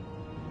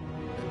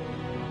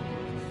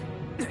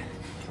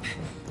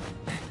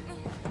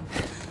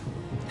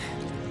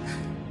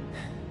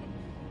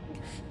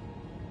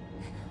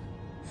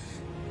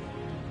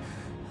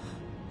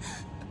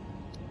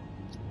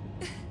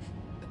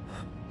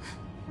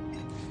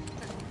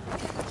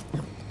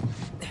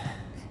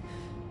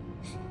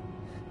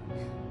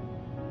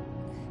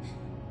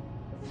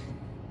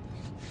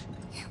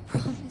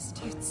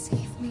 promised you'd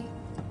save me.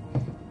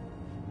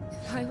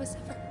 If I was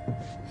ever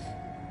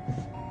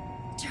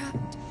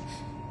trapped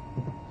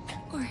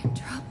or in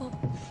trouble.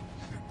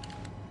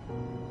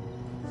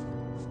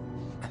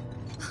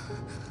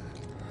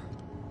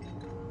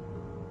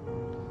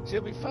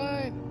 She'll be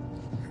fine.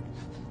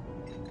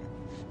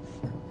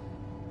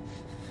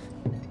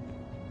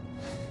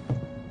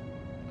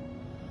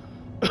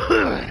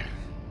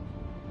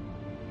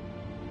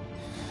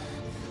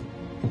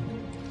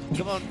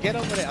 Come on, get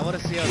on with it. I want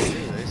to see how to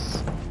do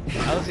this.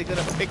 How's he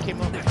gonna pick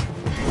him up?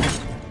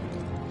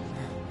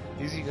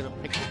 Is he gonna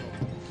pick him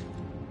up?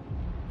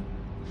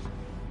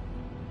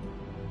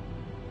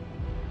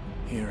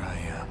 Here I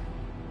am,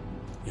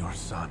 your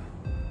son.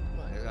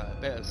 Well, a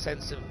bit of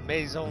sense of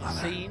maison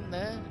scene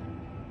there.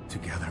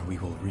 Together we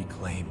will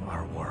reclaim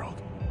our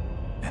world.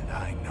 And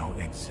I know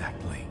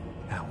exactly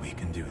how we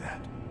can do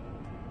that.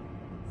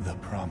 The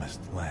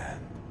Promised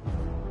Land.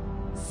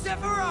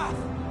 Sephiroth!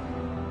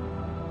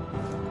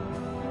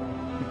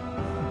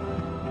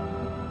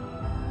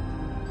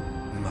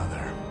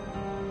 Mother,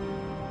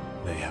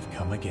 they have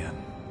come again.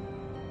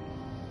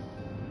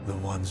 The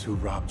ones who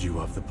robbed you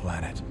of the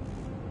planet.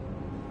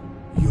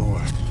 Your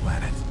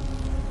planet.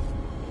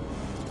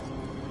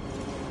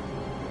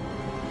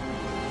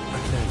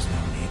 But there's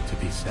no need to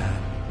be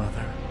sad,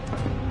 Mother.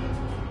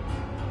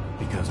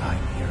 Because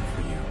I'm here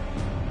for you.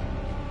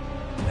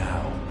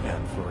 Now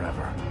and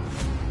forever.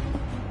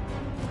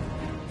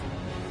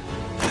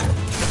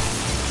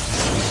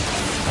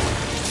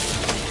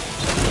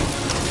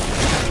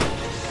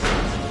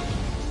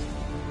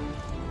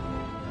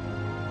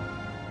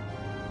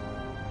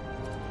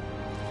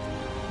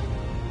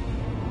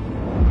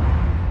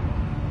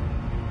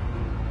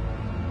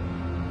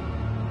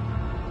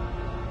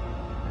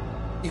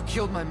 You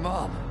killed my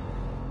mom.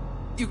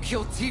 You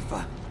killed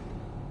Tifa.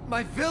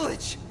 My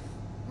village.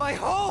 My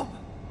home.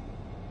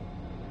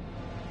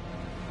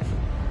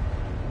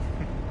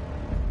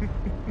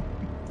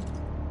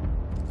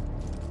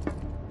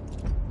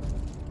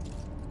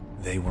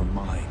 They were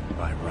mine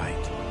by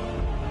right.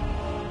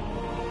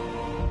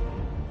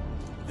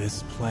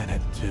 This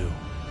planet too,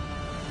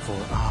 for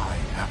I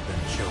have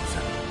been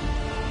chosen.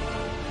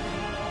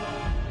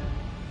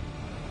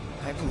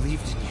 I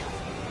believed in you.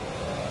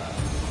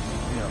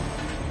 No.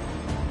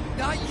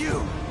 Not you!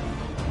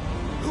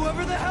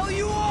 Whoever the hell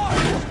you are!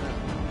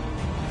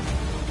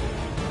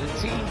 The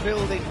team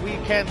building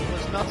weekend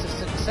was not a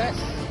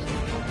success.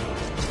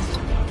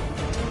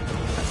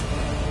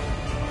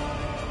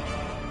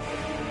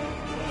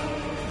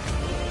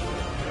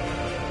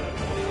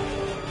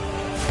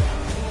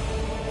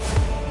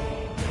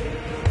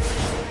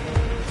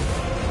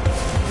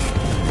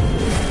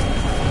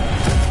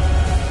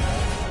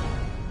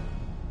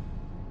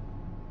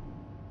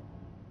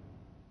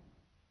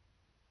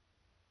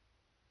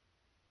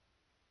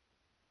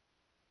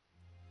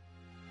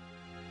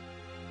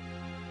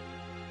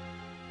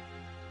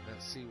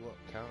 See what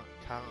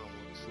Khan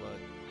looks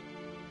like.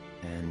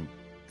 And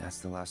that's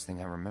the last thing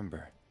I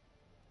remember.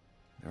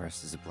 The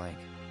rest is a blank.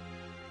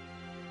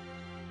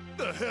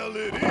 The hell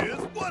it is?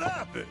 What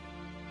happened?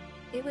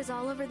 It was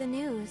all over the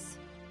news.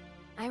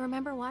 I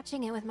remember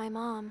watching it with my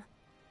mom.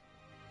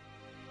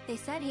 They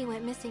said he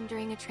went missing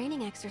during a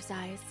training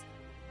exercise.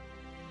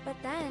 But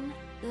then,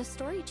 the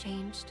story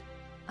changed.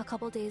 A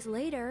couple days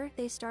later,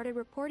 they started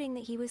reporting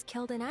that he was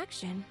killed in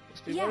action.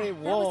 Yeah, that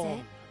was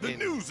it. The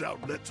news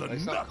outlets are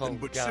nothing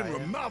but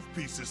Shinra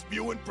mouthpieces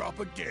spewing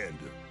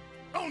propaganda.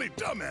 Only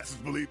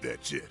dumbasses believe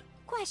that shit.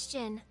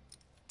 Question.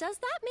 Does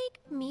that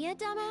make me a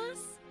dumbass?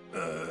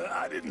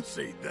 I didn't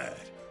say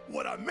that.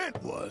 What I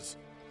meant was,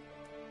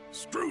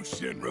 screw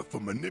Shinra for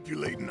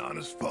manipulating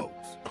honest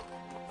folks.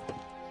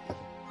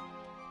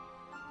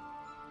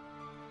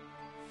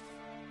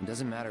 It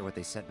doesn't matter what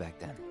they said back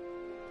then.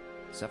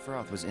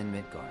 Sephiroth was in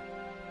Midgard.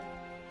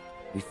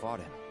 We fought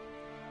him.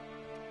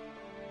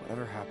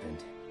 Whatever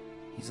happened,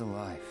 he's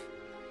alive.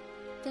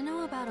 Don't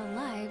know about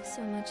alive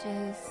so much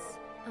as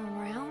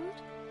around?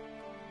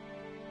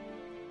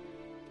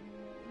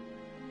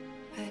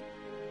 But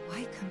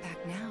why come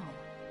back now?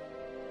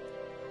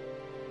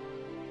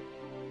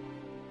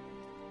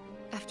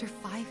 After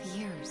 5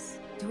 years,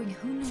 doing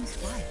who knows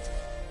what?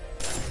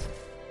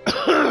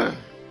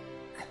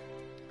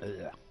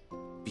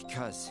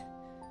 Because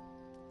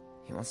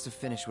he wants to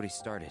finish what he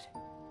started.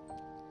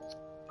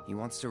 He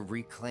wants to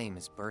reclaim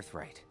his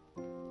birthright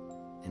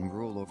and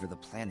rule over the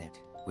planet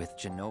with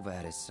Jenova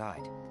at his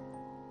side.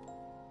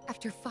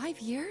 After 5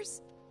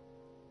 years?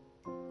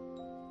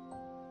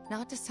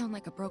 Not to sound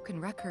like a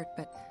broken record,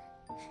 but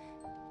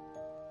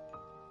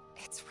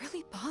it's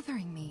really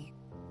bothering me.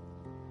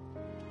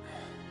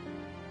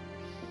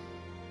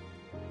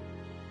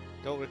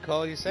 Don't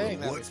recall you saying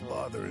that. What's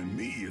bothering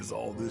me is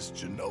all this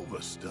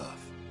Jenova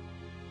stuff.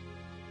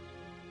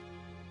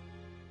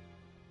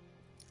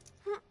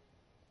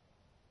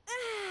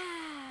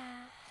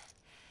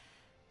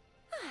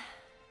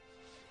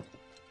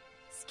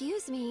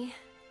 Excuse me.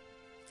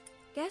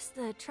 Guess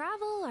the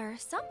travel or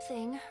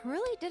something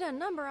really did a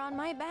number on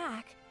my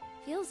back.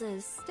 Feels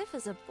as stiff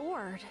as a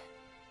board.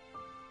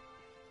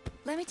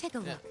 Let me take a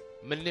Yeah.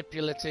 look.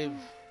 Manipulative.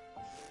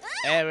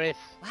 Aerith.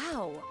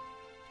 Wow.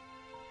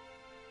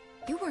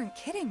 You weren't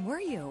kidding, were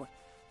you?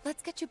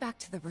 Let's get you back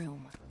to the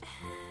room.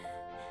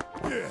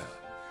 Yeah,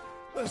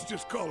 let's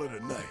just call it a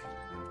night.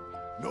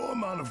 No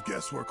amount of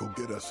guesswork will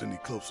get us any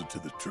closer to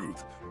the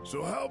truth,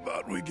 so how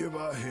about we give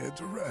our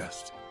heads a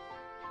rest?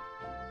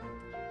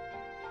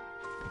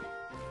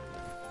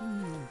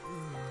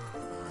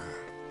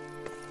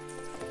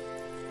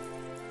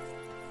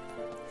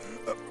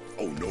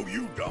 Oh, no,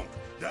 you don't.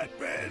 That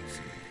bed's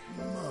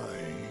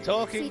mine.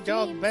 Talking Sweet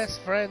dog dreams. best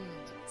friend.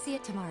 See you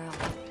tomorrow.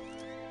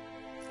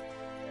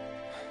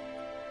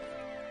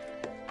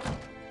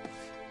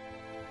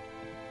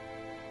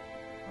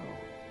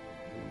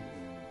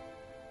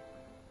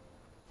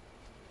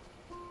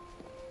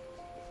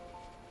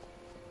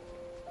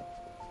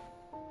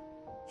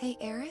 Hey,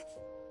 Aerith?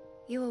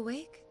 You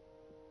awake?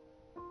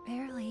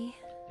 Barely.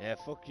 Yeah,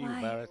 fuck you,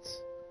 Why? Barrett.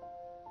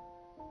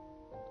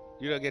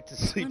 You don't get to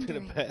sleep in a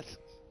Wondering. bed.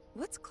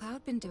 What's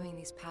Cloud been doing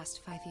these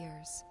past 5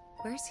 years?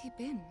 Where's he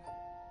been?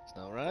 It's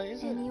not right,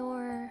 is it? And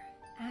you're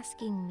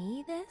asking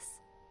me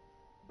this?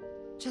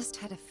 Just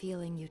had a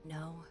feeling you'd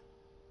know.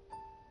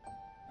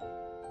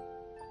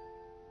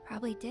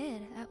 Probably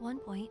did at one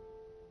point.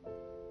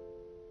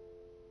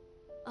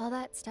 All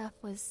that stuff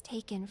was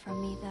taken from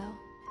me, though.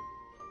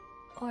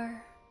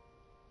 Or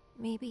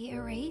maybe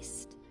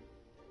erased?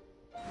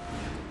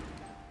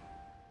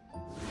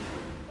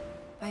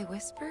 By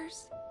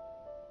whispers?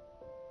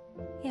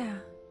 Yeah.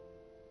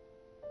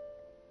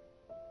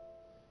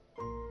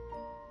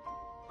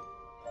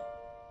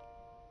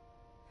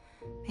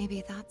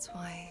 Maybe that's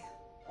why.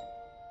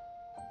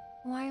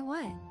 Why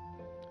what?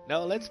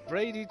 No, let's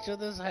braid each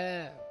other's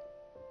hair.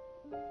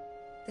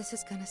 This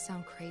is gonna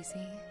sound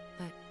crazy,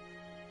 but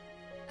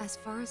as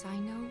far as I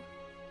know,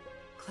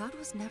 Cloud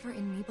was never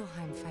in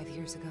Nibelheim 5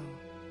 years ago.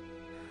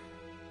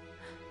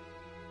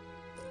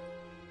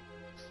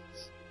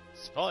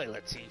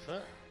 Spoiler,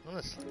 Tifa.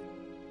 Honestly.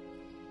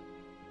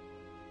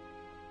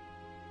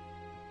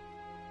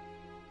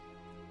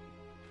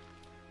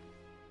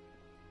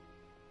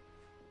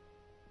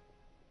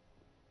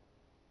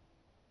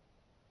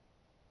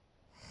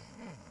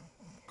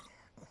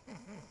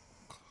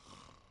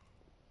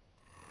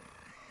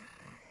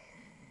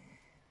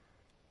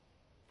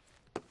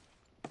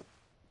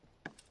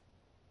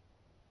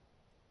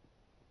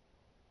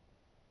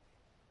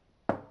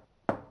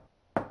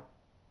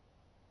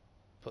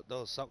 Put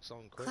those socks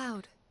on quick.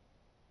 Cloud,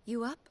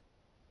 you up?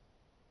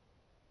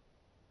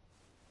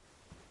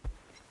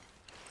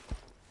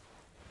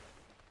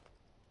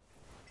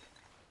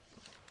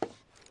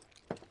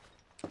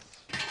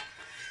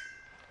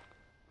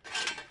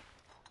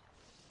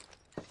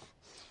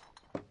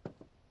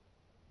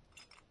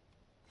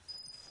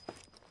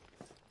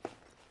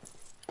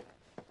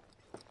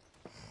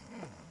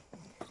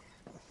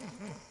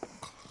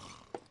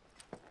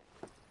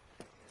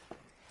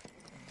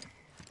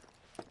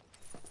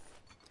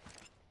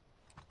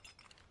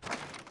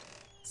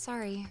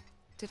 Sorry,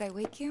 did I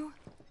wake you?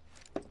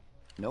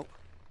 Nope.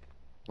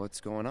 What's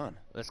going on?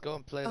 Let's go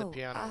and play the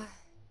piano.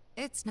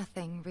 It's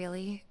nothing,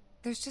 really.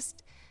 There's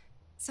just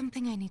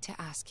something I need to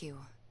ask you.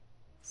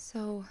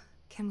 So,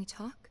 can we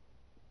talk?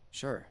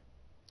 Sure.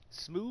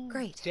 Smooth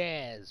Great.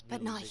 jazz music.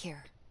 But not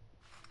here.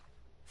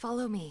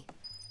 Follow me.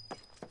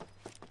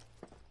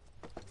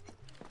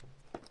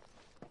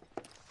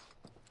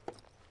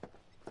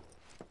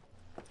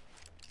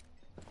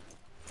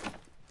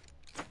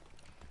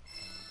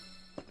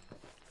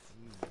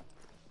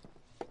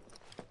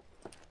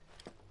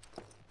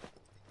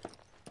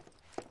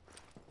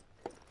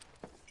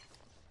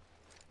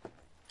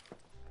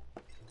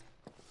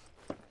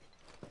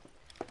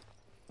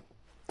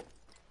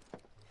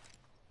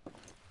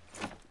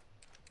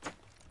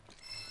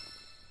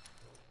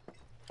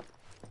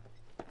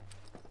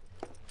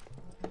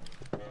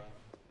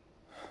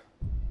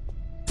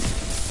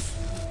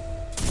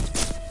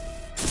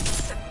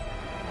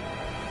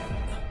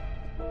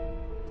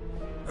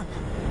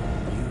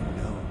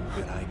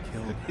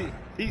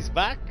 He's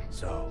back?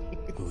 So,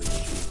 who is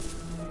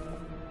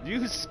she?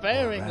 Use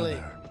sparingly.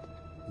 Or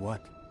rather,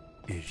 what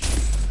is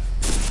she?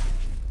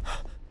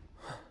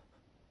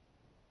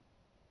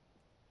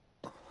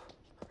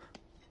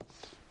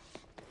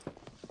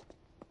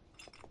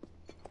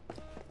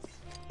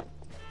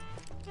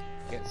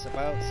 Gets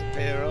about to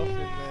pair off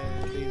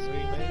in these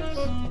remakes.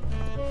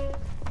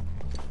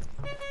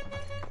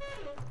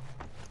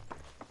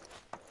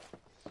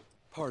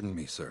 Pardon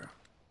me, sir,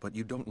 but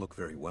you don't look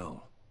very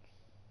well.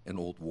 An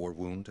old war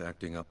wound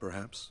acting up,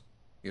 perhaps?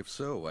 If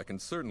so, I can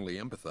certainly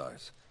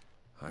empathize.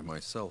 I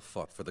myself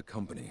fought for the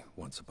company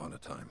once upon a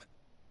time,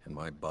 and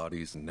my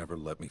body's never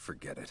let me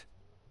forget it.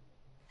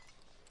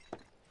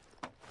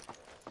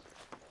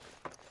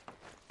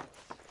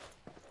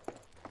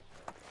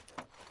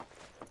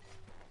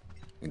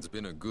 It's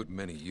been a good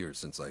many years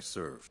since I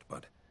served,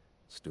 but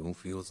still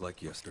feels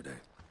like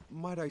yesterday.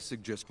 Might I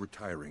suggest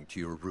retiring to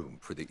your room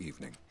for the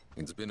evening?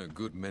 It's been a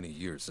good many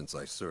years since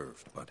I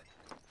served, but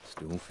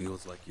still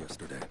feels like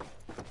yesterday.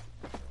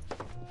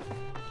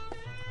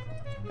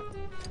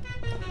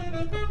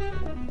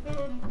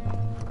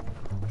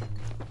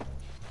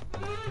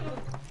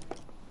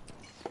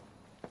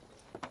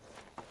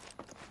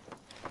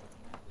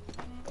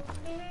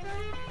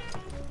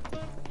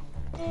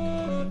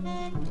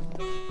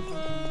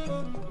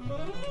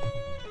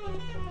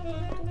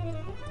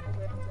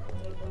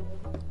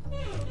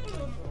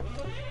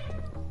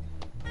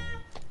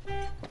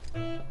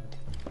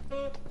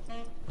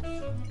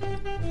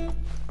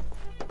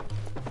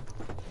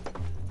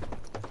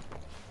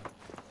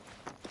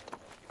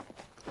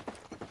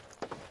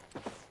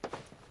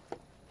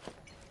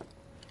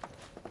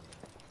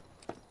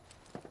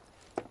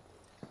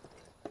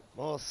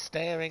 More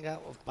staring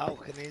out of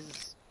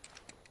balconies.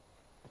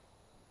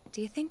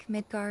 Do you think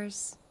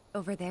Midgar's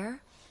over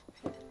there?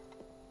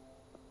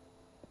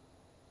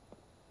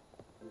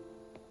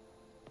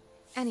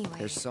 Anyway.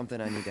 There's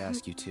something I need to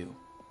ask you too.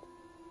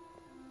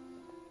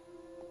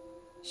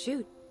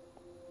 Shoot.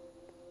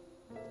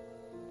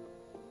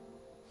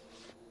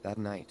 That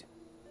night,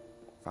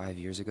 5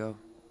 years ago,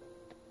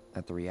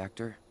 at the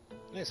reactor,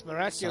 It's I saw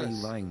miraculous.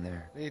 you lying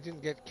there. You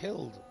didn't get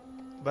killed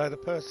by the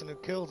person who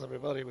kills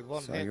everybody with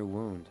one Saw hit. your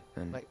wound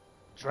and Like all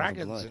the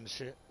dragons blood. and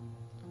shit.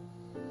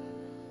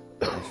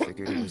 I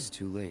figured it was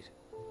too late.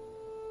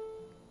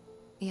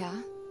 Yeah?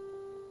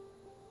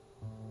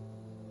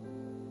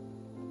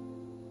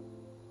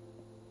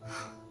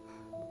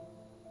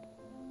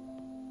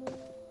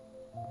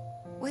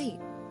 Wait,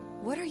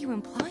 what are you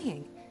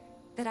implying?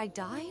 That I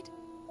died?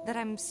 That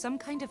I'm some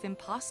kind of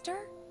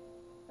imposter?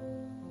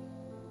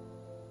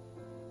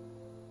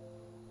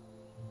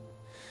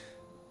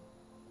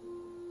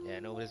 Yeah,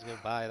 nobody's gonna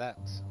buy that.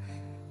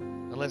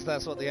 Unless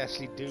that's what they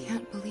actually do. I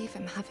can't believe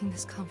I'm having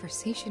this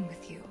conversation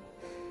with you.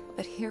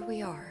 But here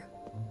we are.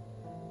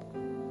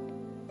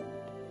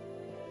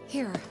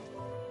 Here,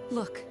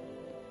 look.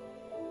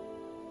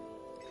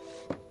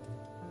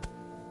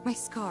 My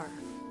scar.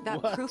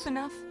 That What? proof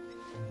enough?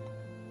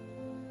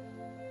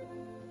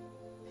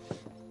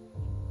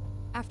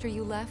 After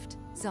you left,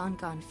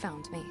 Zangan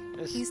found me.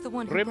 Yes. He's the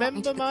one who brought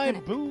me to Remember the my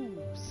clinic.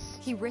 boobs.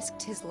 He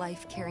risked his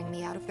life carrying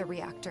me out of the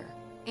reactor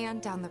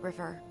and down the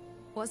river.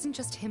 Wasn't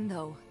just him,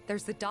 though.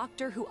 There's the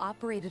doctor who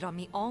operated on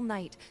me all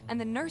night, and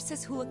the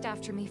nurses who looked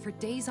after me for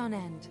days on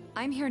end.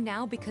 I'm here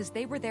now because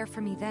they were there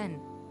for me then.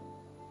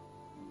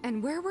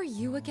 And where were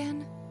you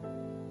again?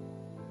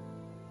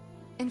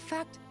 In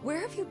fact, where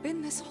have you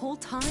been this whole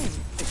time?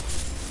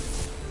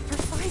 For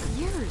 5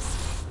 years.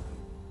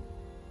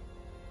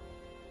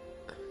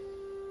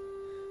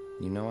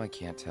 You know I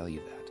can't tell you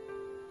that.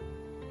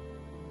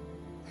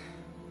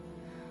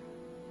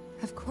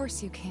 Of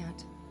course you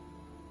can't.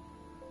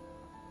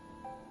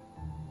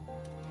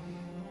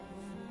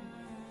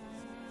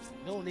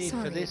 No need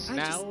Sorry, for this I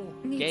now,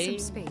 just need game.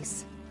 some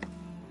space.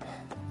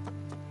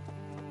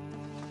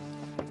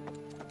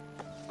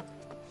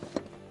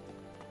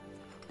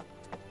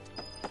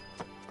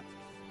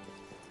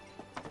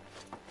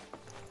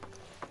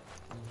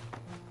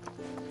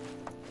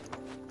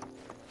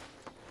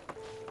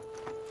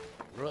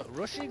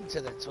 Rushing to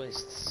the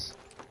twists.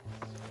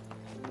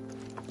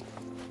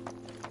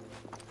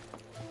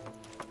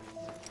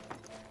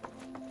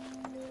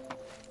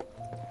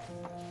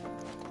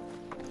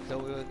 So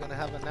we were gonna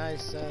have a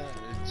nice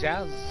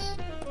jazz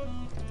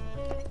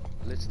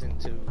listening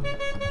to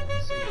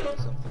see or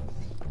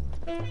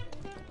something.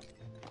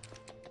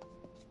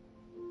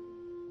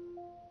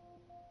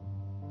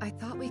 I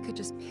thought we could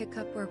just pick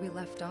up where we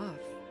left off,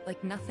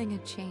 like nothing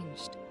had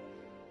changed.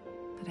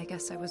 But I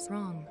guess I was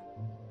wrong.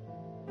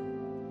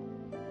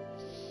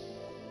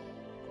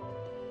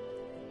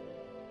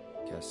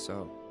 Guess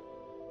so.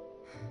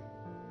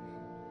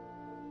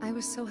 I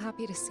was so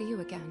happy to see you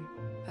again,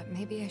 but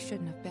maybe I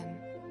shouldn't have been.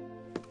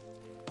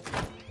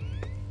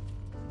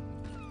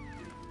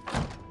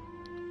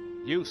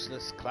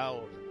 Useless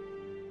cloud.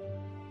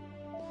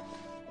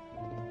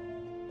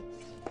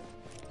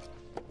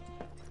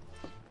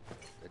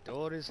 The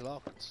door is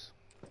locked.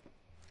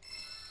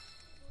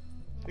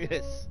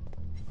 Yes.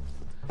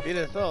 You'd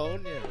have thought,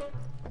 wouldn't you?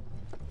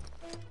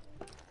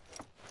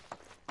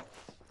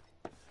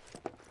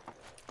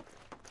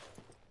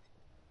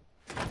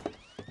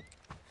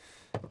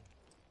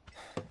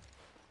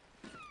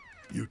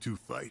 You two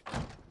fight.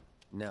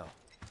 No.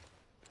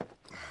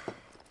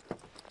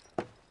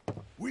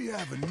 We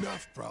have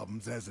enough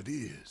problems as it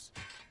is.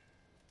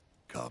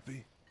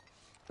 Copy?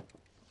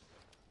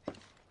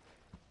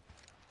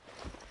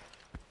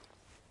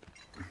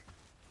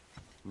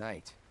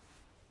 Night.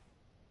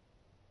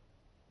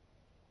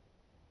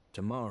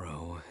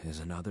 Tomorrow is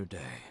another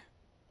day.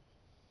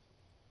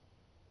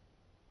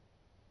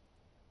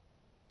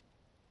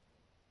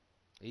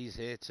 He's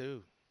here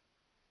too.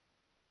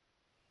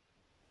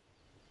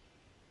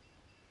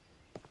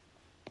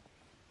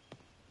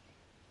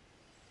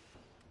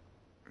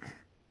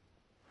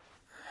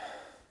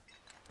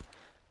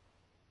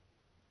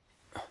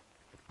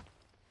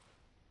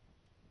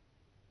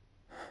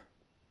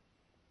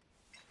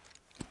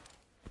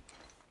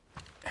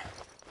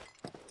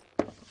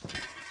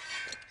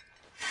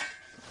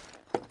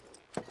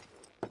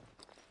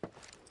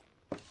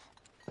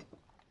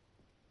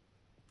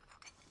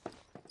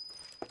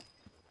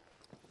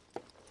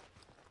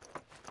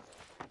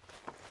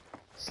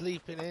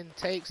 Sleeping in,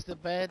 takes the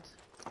bed,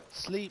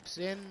 sleeps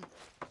in.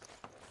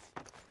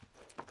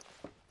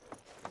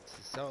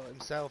 To sort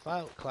himself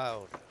out,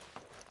 Cloud.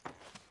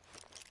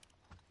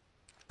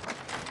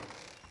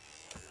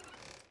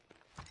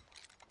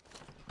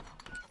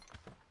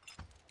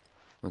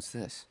 What's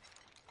this?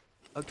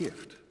 A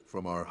gift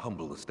from our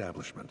humble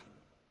establishment.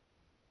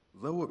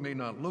 Though it may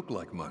not look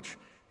like much,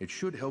 it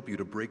should help you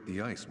to break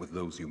the ice with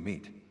those you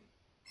meet.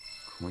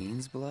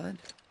 Queen's blood?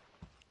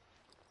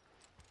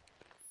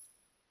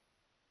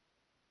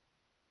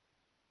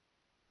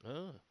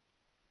 Oh.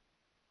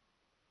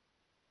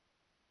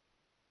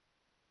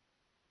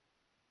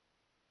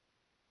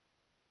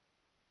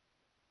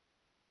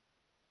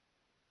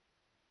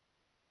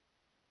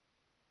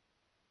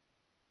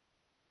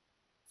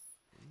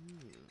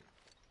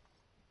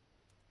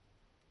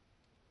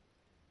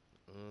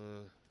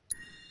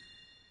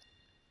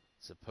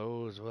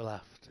 Suppose we'll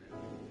have to.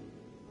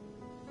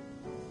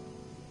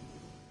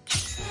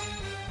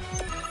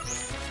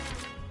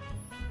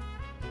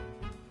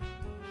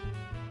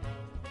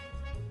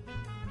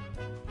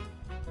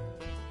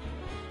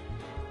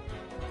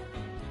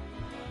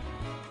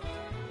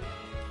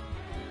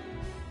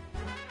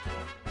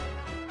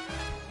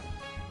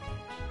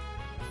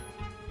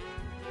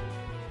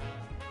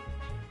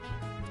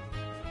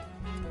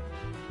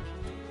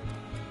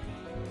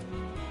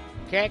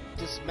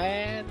 Cactus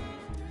Man.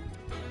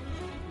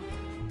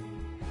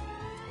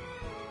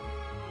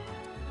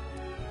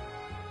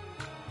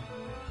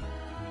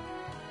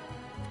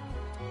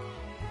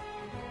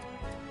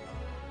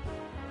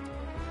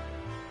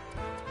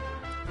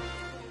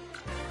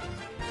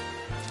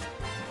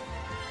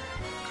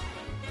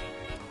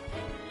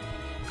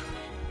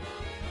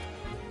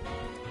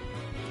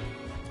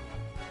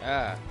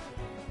 Ah.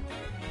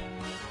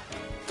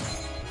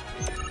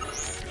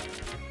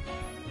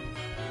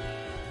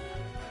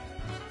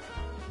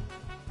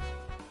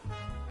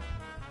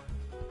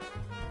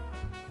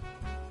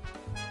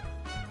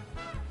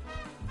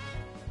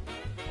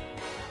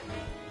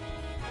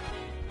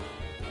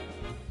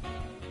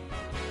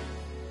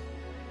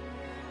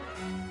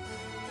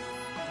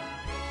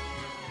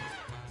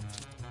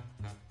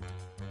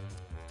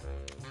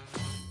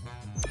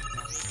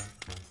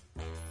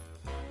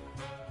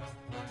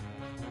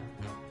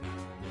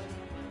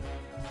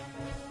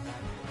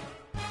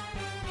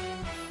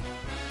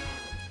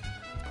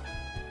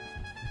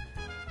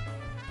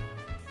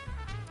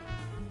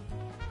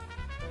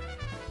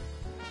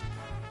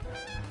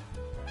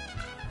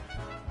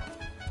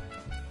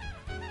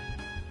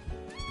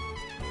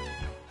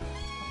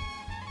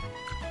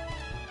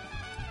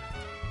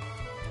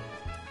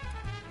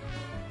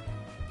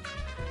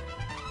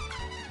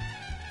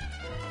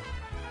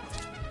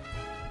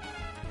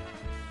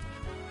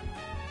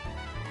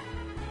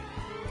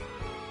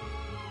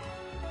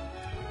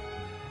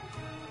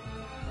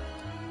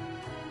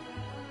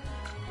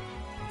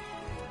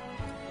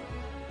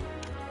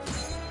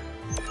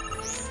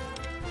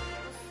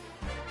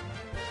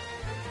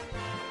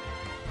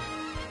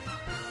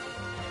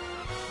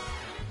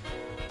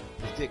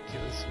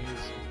 Ridiculous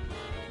music.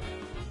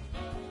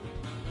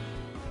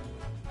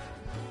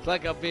 It's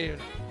like I'm being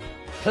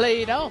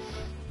played off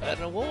at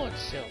an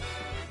awards show.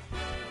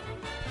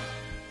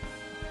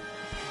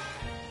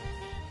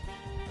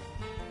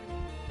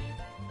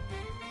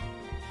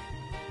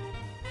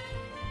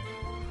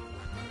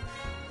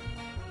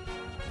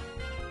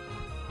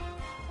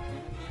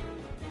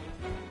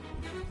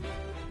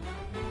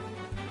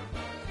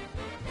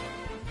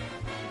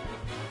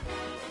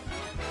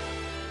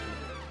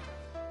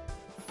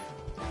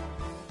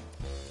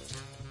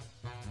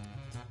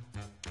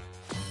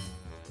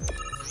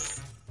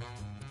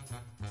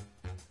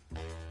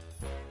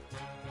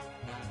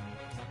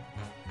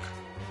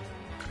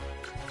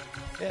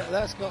 Yeah,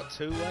 that's got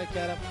two. Why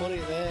can't I put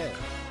it there?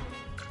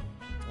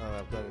 Oh,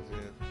 I've got it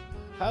here.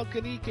 How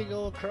can he can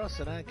go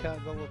across and I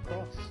can't go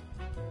across?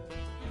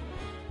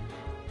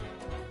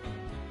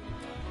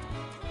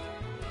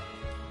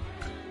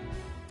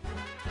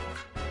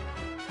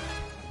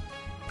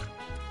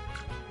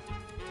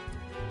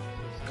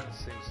 That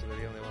seems to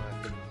be the only one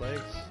I can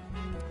place.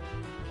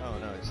 Oh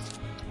no, it's...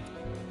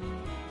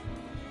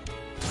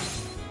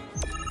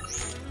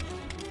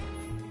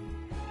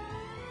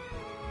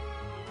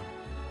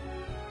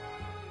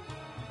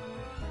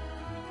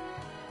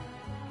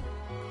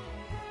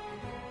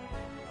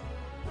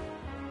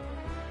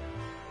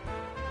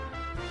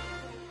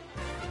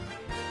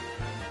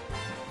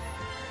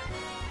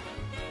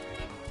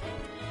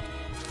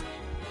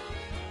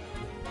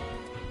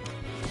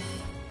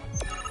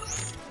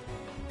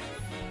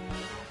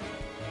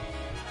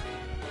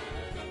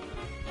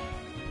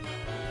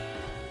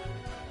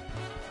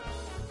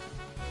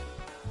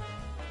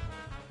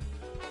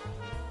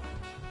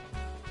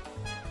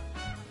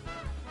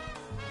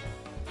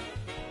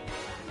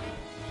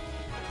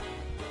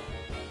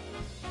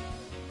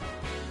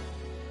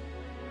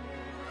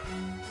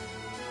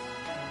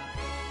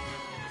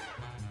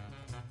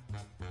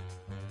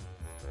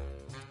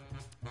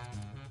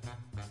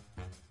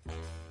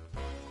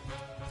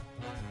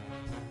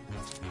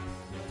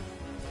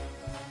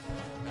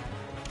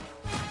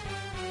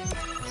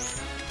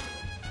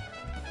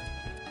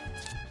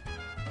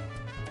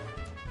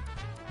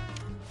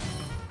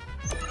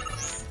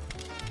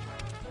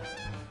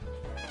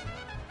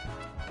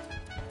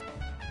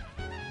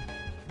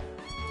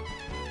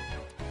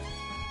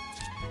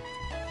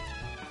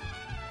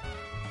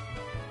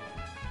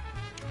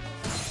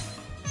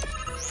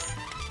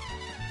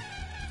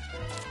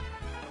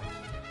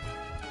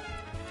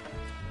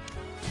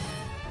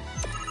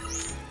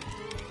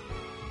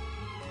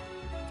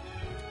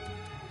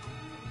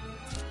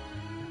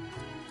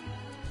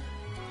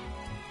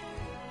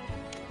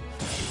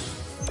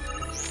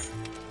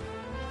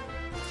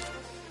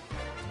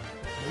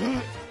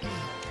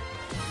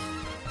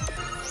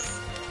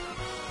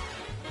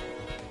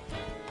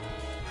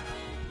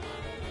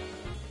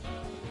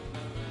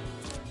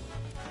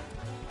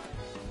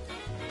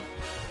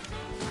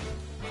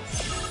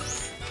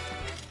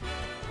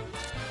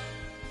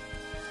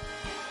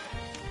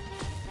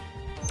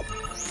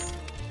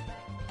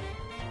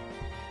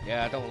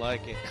 Yeah, I don't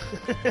like it.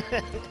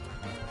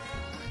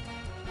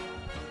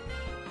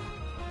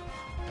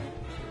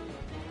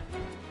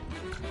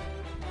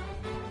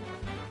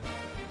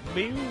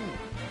 Mew!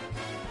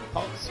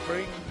 Hot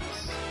Springs!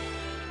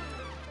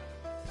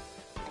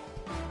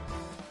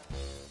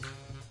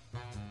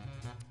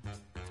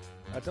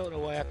 I don't know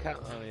why I can't.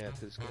 Oh yeah,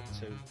 because it's got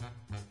two.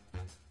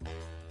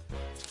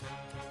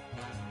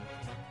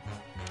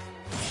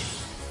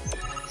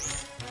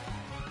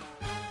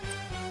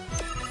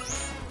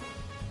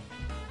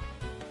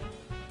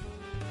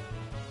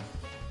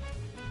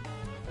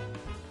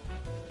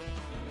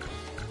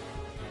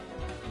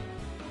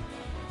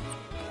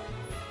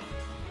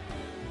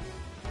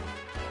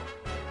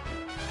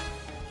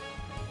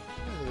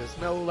 There's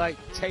no like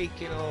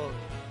taking or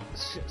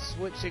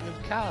switching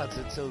of cards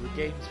until the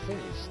game's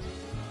finished.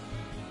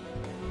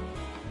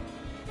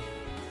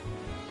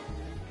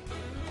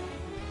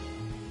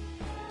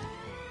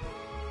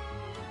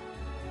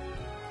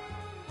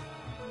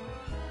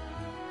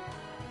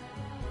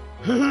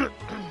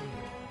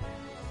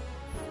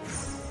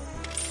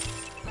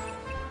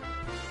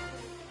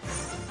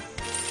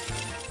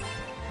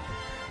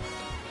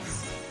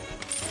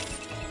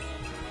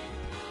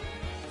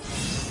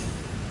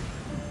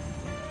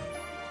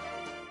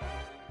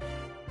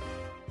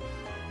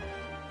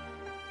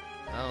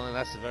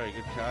 That's a very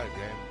good card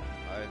game.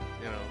 I,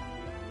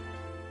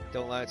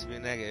 don't like to be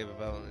negative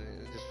about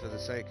it just for the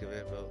sake of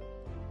it, but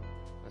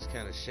that's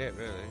kind of shit,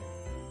 really.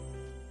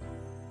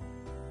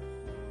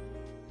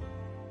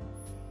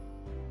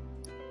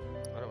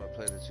 Why don't I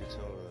play the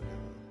tutorial again?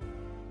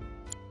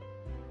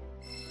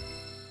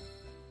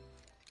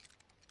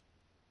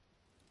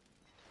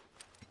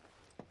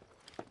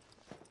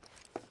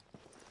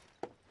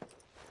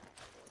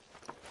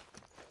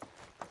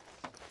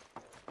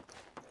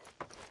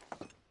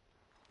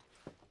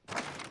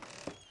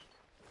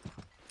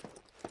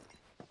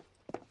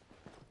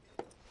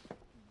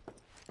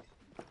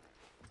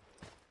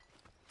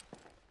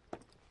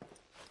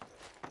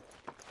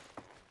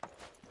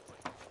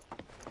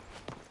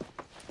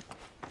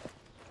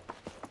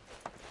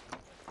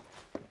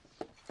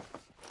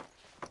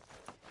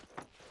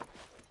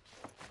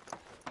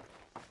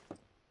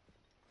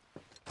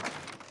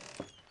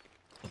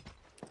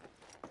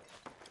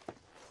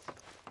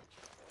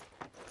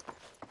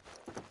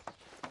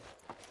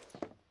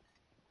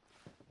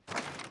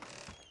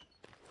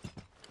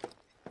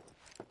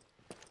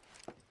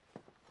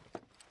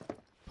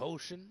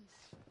 Potion.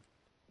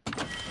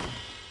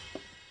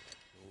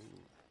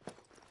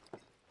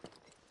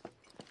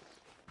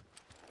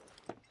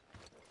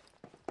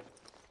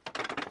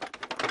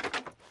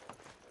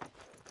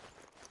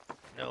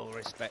 No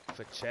respect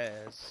for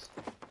chairs.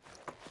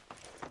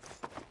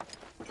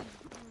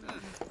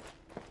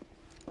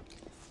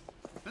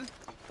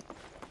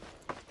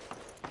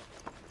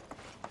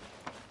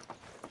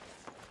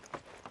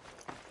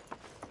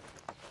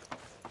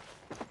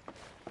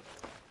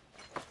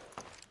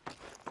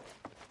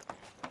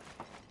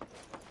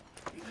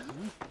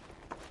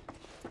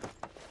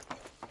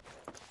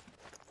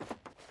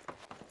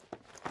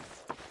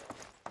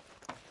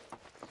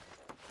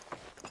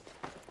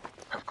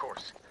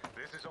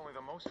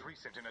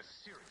 Recent in a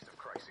series of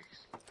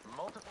crises.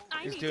 Multiple.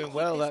 He's doing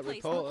well, that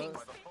reporter.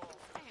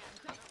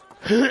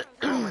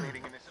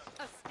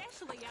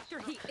 Especially after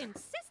he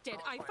insisted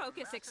I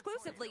focus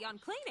exclusively on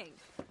cleaning.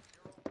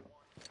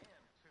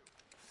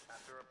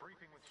 After a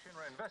briefing with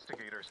Shinra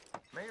investigators,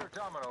 Mayor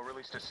Domino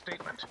released a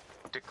statement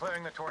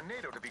declaring the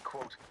tornado to be,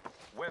 quote,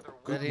 weather.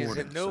 That he is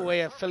in no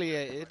way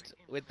affiliated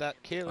with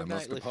that Keira I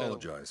must Knightley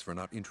apologize for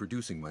not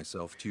introducing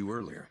myself to you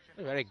earlier.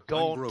 A very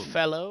gaunt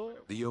fellow.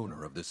 The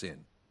owner of this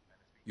inn.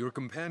 Your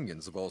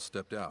companions have all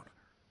stepped out.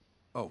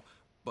 Oh,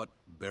 but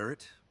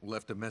Barrett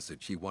left a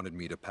message he wanted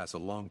me to pass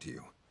along to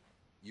you.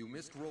 You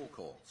missed roll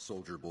call,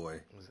 soldier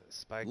boy.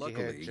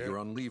 Luckily, you're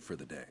on leave for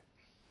the day.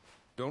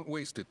 Don't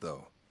waste it,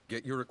 though.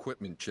 Get your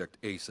equipment checked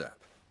ASAP.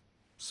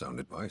 Sound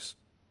advice?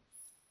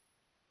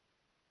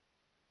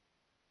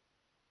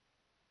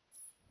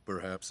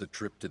 Perhaps a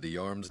trip to the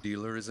arms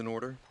dealer is in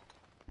order?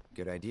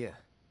 Good idea.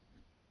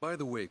 By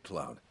the way,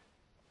 Cloud,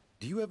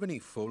 do you have any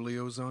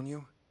folios on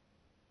you?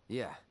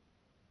 Yeah.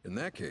 In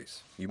that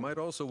case, you might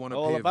also want to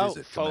all pay a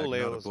visit to Magnata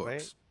folios, Books.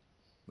 mate.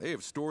 They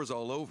have stores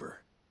all over,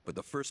 but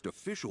the first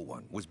official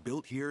one was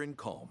built here in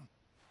Calm,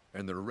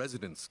 and their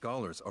resident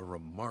scholars are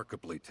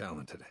remarkably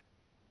talented.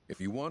 If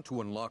you want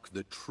to unlock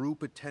the true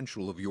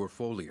potential of your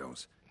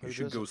folios, you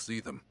should go see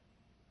them.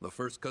 The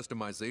first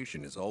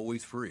customization is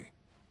always free.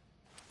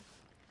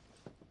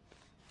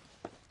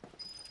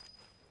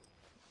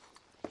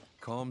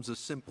 Calm's a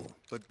simple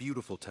but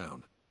beautiful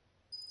town.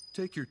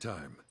 Take your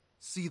time.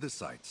 See the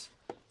sights.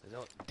 There's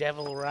no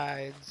devil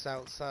rides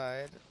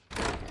outside.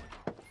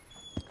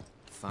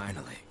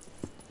 Finally.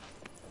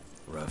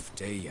 Rough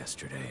day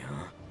yesterday,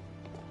 huh?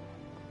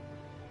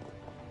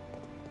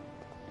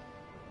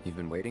 You've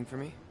been waiting for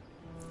me?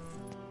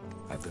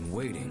 I've been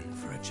waiting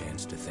for a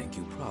chance to thank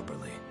you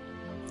properly.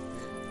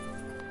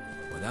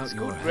 Without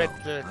your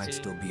help, I'd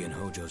still be in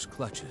Hojo's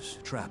clutches,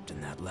 trapped in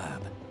that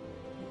lab.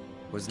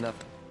 Was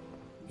nothing.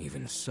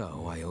 Even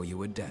so, I owe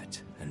you a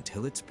debt.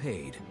 Until it's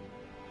paid,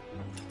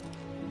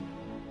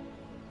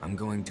 I'm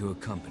going to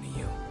accompany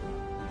you.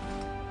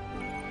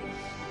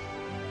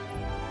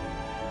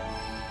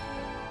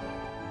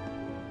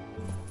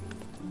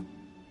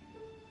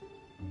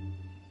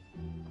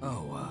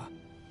 Oh,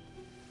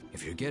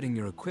 if you're getting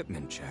your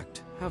equipment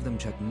checked, have them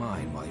check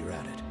mine while you're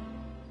at it.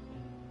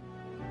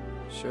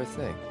 Sure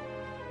thing.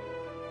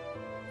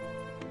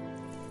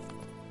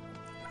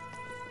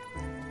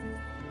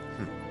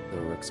 The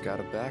Rook's got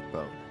a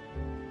backbone.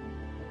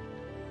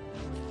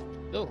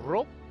 The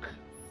Rook?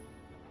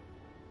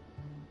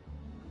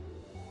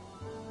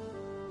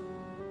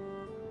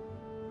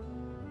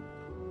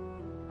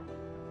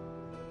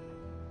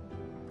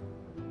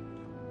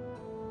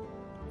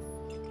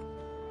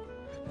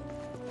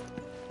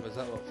 Was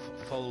that what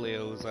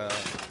Folio's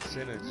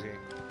synergy?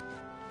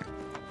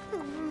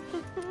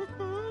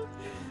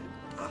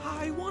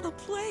 I want to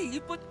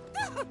play, but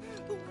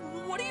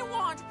what do you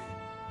want?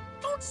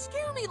 Don't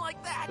scare me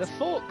like that! The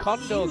Fort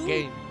Condor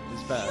game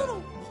is better. You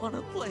don't want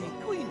to play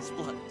Queen's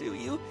Blood, do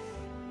you?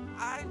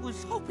 I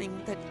was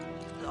hoping that...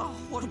 Oh,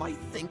 what am I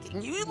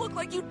thinking? You look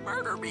like you'd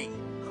murder me!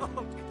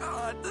 Oh,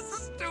 God, this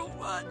is too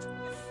much!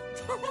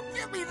 Don't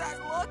give me that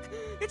look!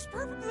 It's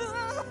perfect!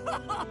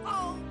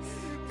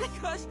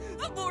 Because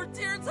the more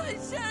tears I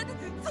shed,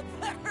 the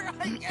better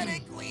I get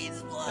at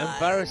Queen's Blood!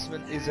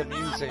 Embarrassment is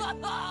amusing.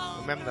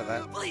 Remember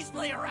that. Please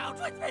play around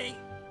with me!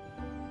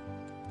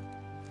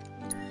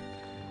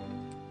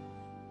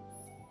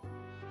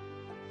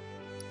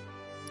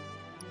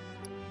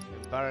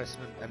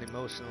 Embarrassment and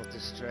emotional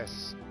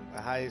distress,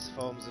 the highest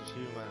forms of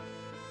humour.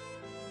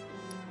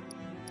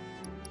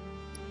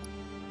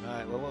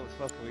 Right, well, what the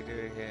fuck are we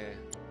doing here?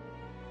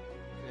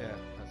 Yeah,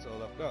 that's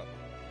all I've got.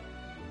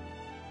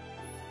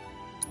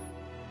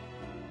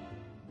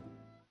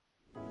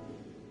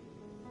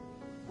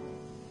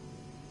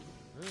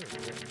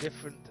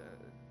 Different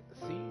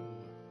theme.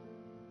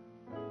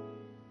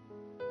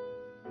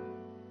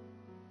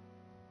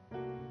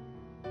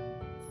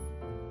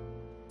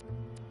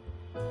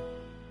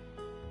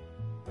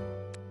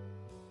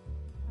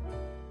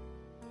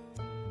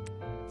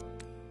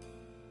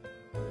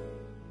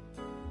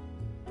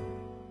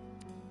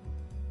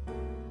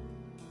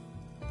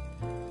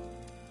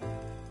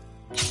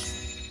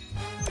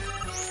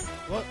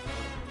 What?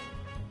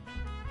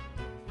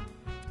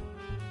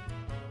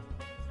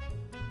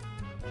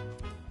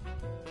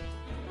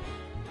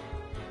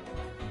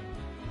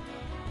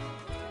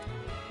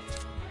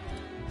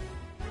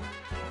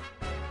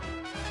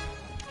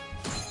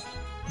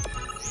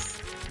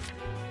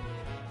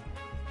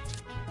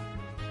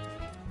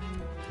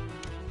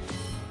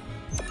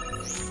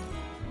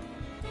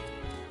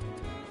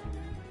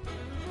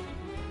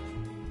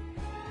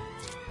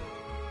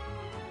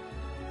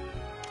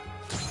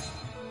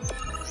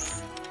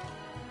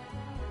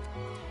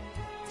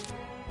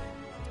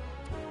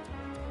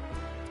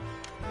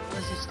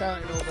 Where's he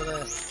starting over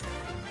there?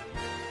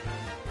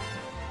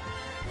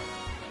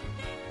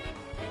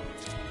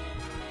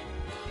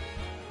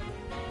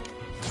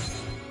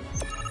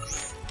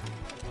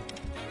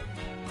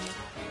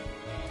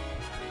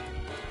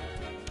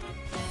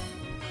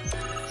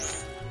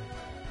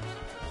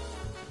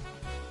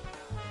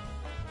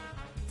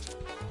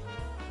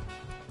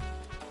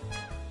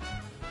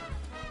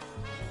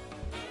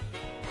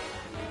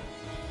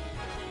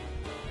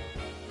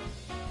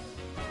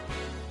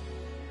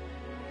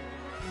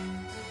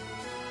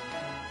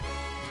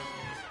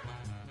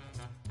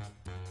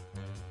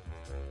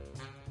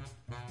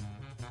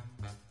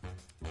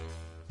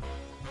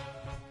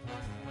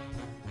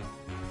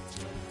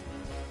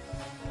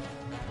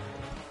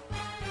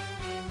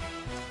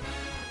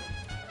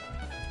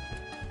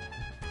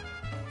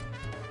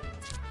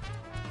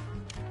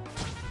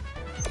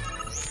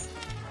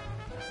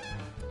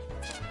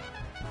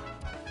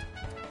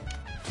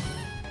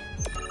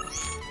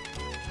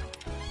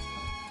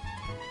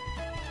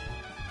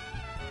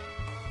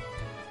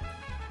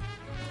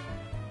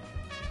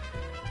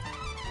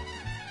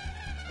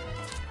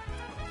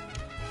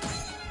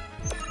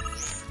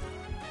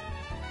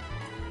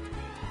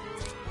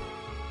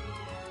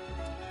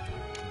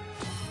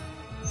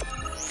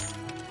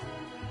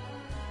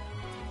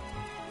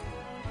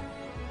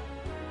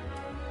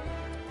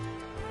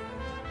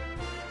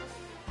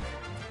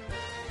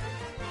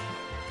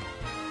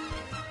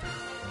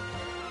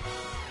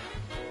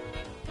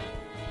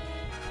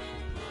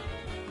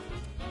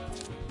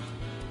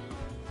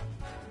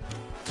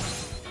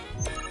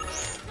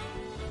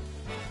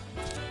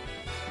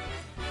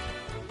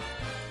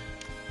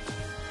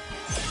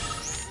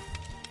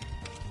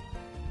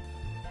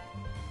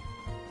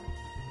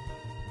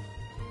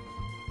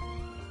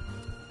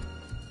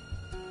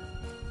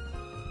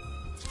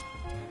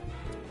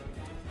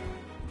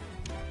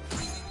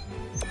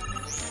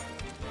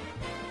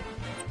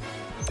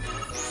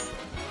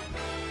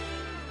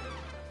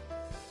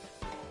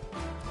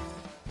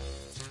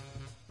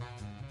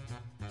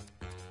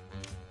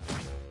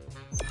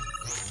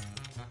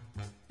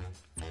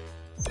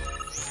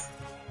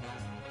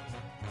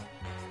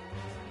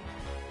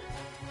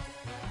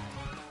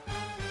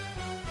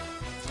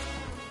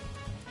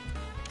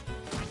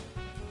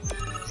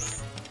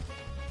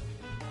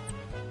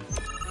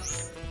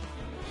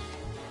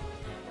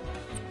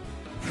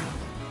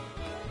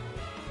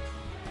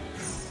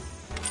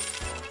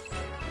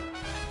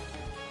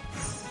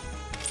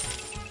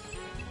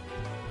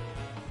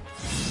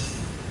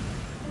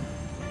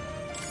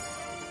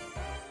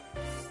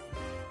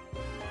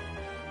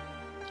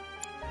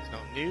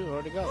 Not new,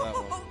 already got that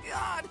one. Oh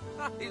God,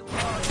 I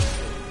lost.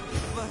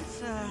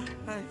 But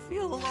I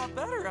feel a lot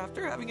better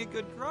after having a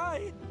good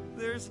cry.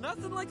 There's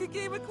nothing like a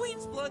game of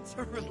Queen's Blood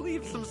to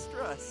relieve some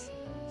stress.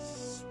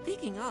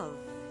 Speaking of,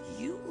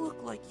 you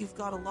look like you've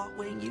got a lot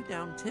weighing you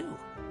down too.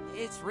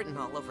 It's written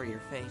all over your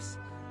face.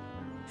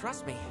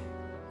 Trust me,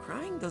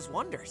 crying does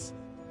wonders.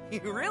 You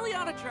really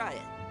ought to try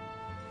it.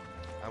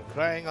 I'm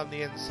crying on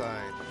the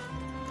inside.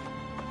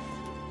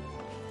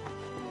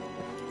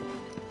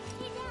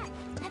 Hey Dad,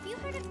 have you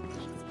heard of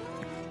Queen's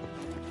Blood?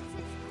 It's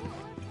at school.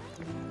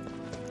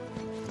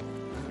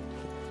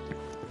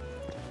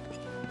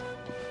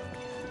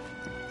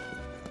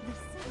 The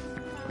seven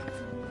clouds of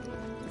Rebirth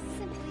is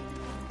simply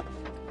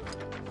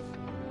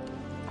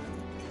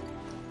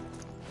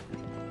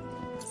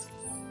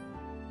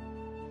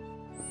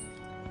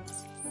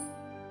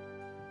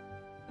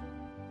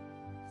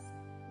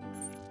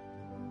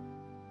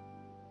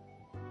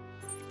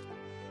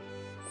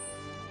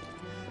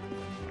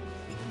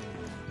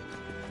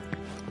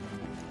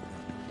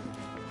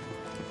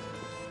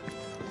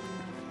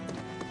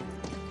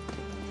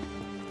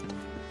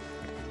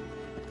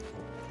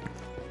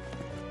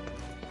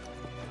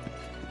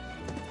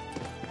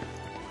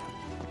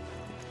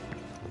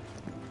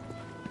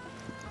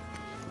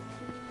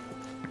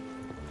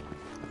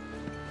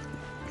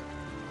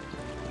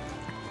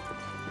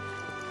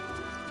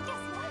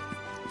divine.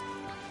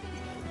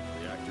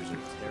 Reactors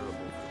are terrible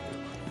for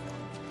your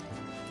life.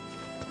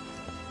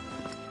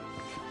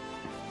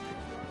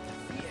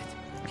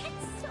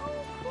 It's so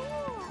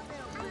cool!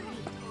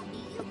 Somebody told me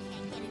you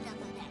can't get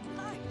enough of that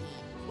card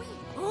game.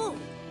 Oh,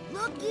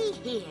 looky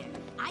here.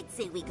 I'd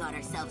say we got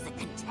ourselves a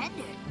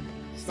contender.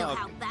 So not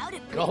how about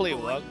it, golly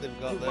pretty boy? what they've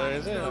got You there, wanna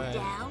is it? throw Right.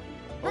 down?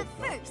 But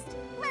first,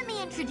 let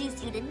me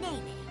introduce you to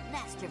Nene,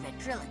 master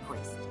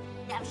ventriloquist.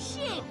 Now,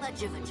 she ain't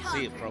much of a talker.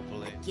 See it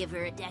properly. But give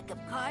her a deck of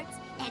cards,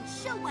 and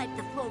she'll wipe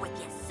the floor with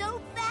you so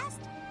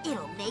fast,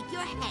 it'll make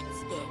your head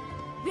spin.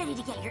 Ready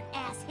to get your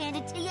ass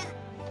handed to you?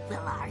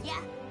 Well, are ya?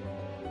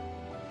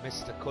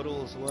 Mr.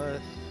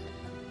 Cuddlesworth.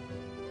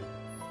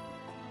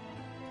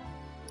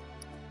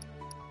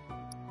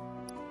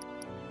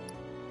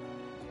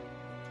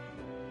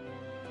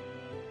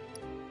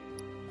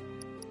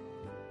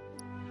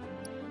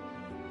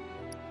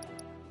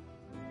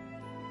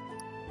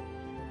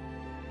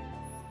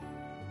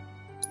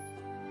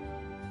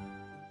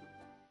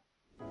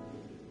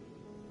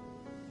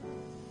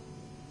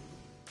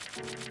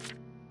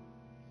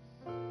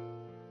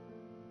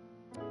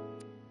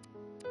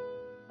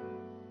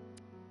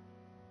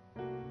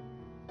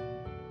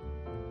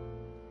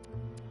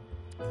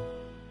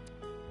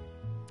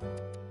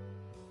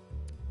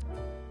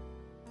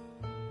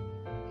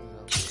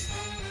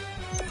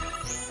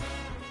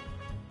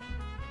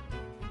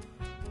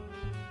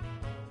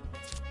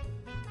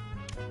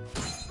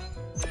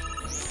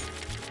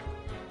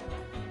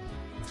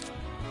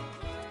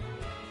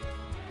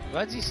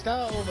 Why'd he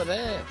start over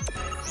there?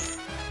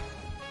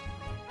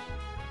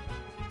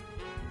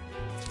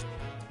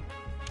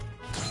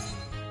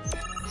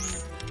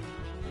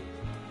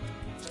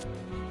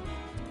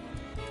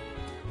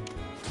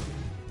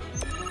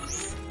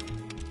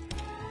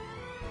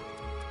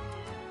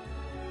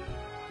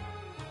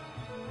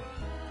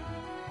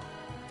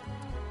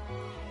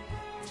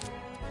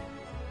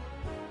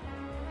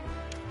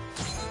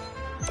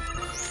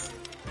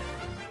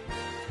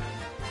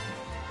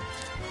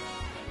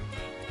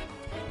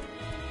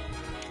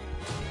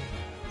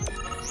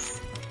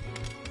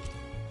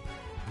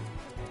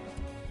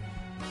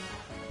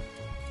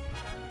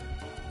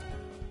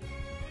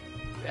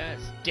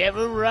 That's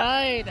devil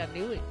right, I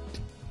knew it.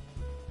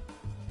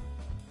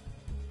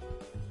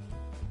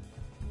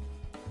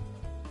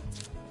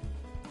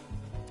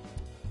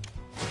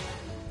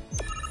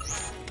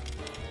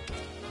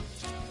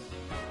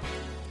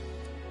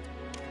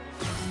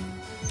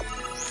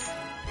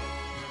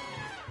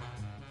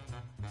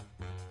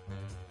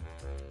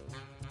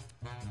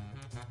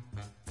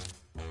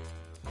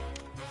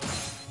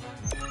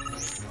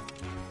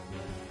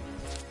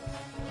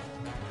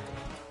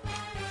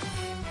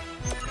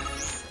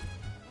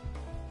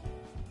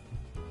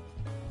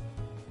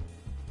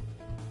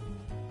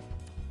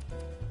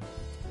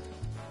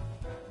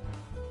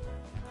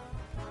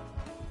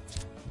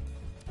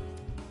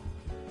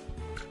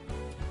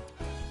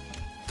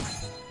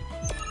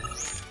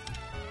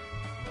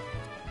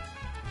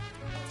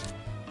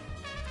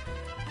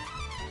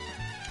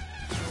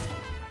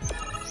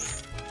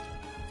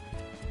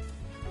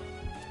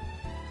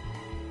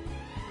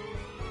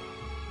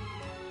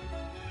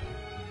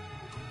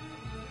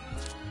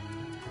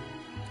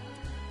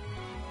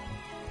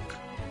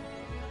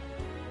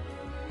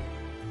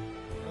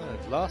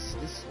 Lost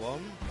this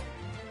one.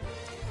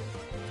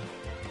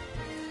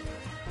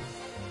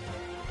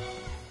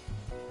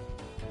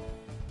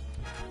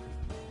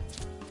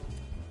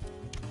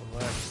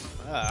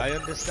 I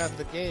understand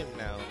the game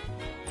now.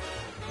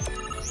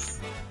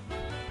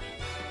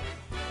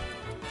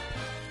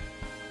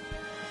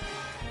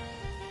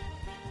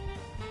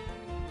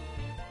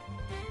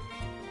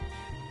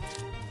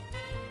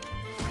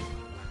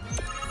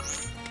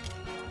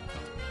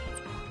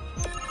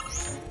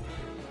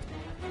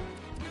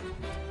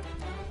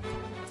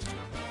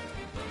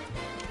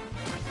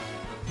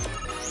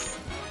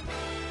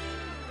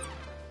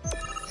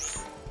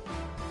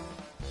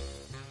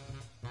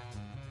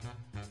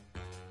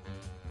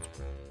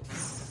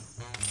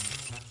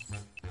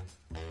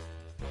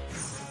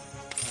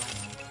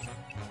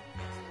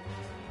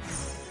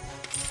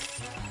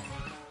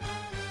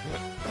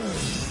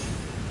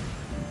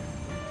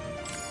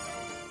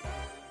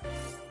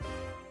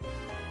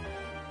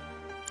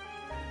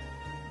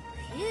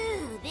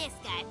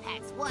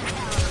 one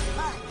hell of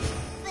a punch.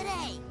 But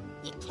hey,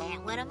 you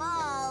can't win them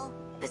all.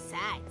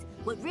 Besides,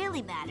 what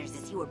really matters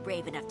is you were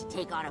brave enough to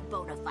take on a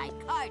bona fide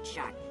card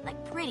shark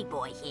like Pretty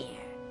Boy here.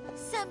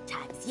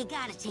 Sometimes you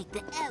gotta take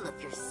the L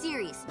if you're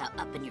serious about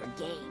upping your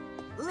game.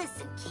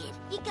 Listen, kid,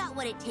 you got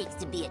what it takes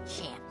to be a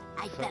champ.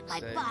 I bet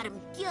my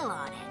bottom gill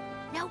on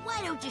it. Now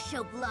why don't you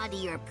show Blondie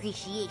your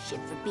appreciation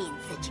for being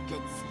such a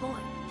good sport?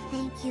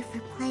 Thank you for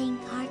playing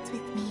cards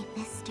with me,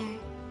 mister.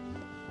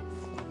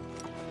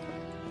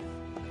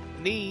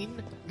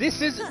 Neen, this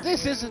isn't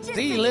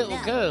the little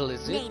girl,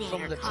 is it?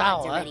 From the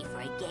tower?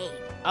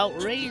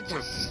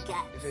 Outrageous,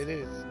 if it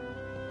is.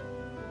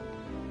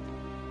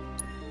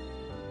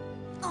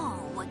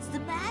 Oh, what's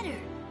the matter?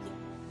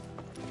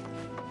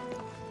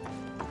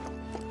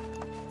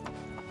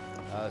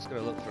 I was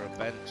gonna look for a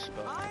bench,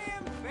 but I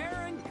am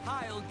Baron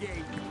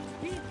Kylegate.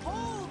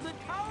 Behold the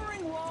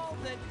towering wall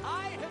that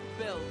I have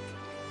built.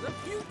 The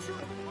future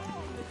of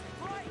all is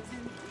bright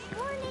and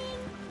Morning.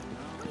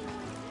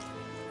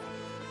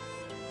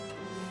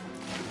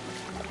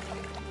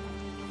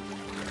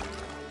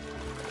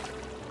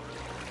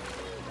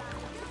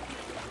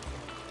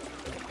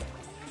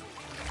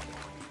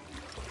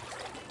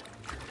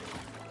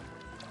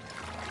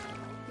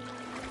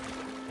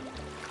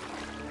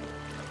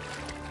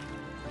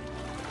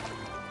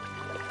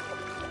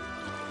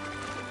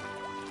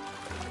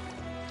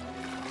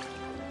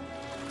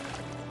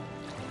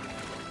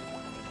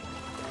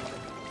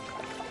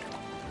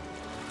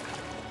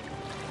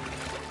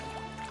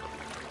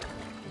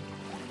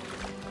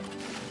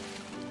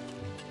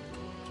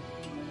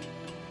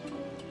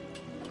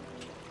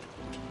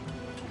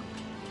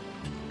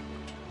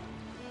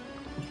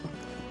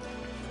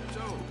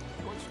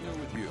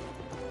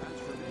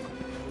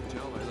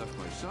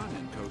 son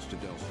in Costa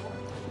del Sol.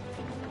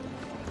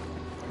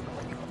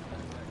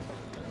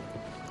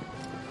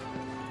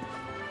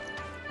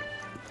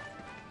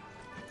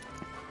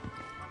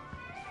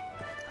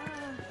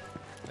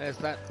 There's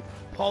that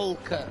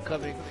polka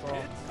coming from.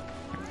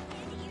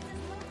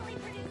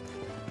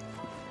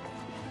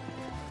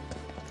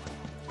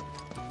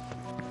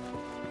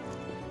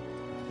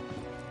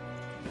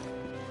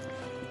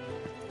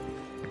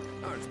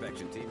 Our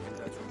inspection team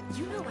conducts.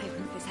 You know why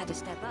Rufus had to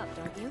step up,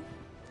 don't you?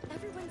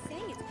 Everyone's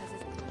saying it's because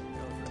his... Go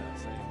for not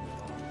saying.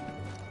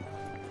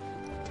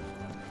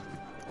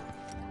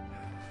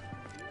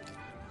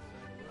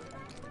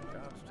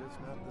 Job's just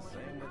not the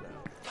same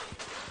without.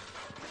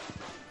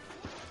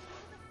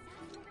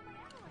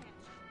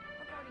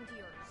 According to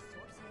your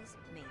sources,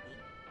 maybe.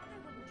 I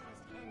wouldn't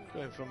trust any...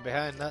 Going from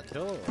behind that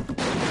door.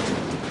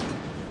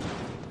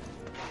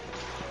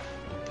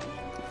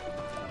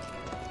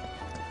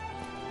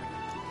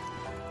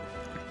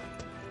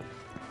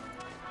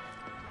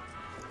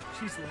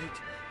 She's late.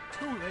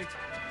 Too late.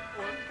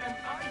 Or am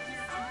I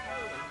here too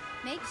early?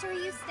 Make sure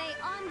you stay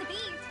on the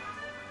beat.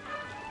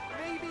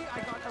 Maybe I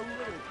got a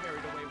little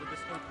carried away with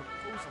this whole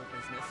proposal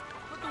business,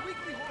 but the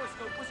weekly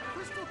horoscope was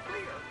crystal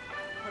clear.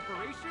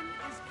 Preparation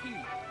is key.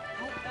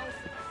 How else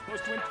am I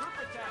supposed to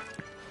interpret that?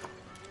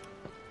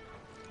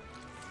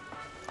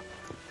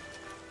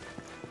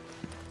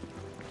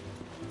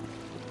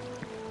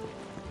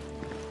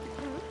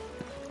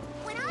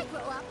 When I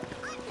grow up,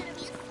 I'm gonna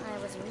be I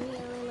was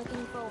really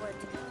looking forward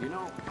to it. You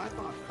know, I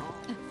thought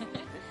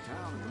big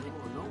town in the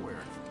middle of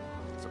nowhere.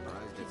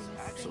 Surprised it's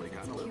actually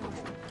kind of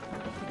livable.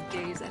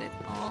 Gaze at it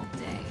all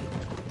day.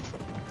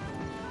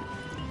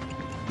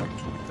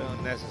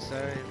 Felt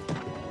necessary.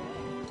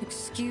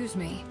 Excuse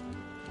me.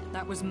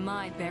 That was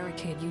my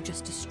barricade you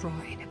just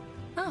destroyed.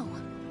 Oh,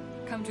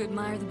 come to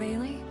admire the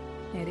Bailey?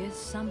 It is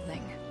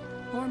something.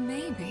 Or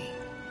maybe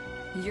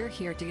you're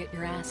here to get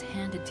your ass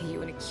handed to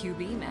you in a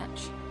QB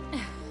match.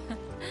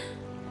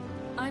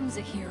 I'm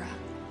Zahira.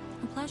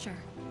 A pleasure.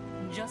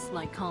 Just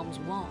like Calm's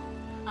wall,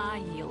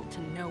 I yield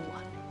to no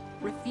one,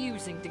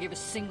 refusing to give a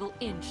single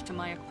inch to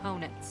my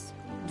opponents.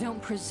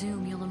 Don't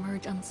presume you'll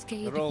emerge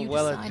unscathed They're all if you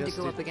decide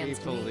to go up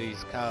against people, me.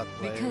 these card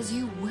players. Because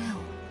you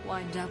will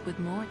wind up with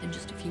more than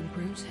just a few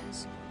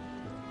bruises.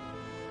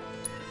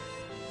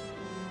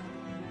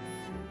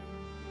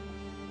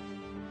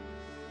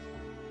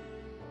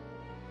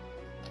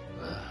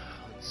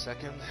 One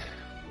second.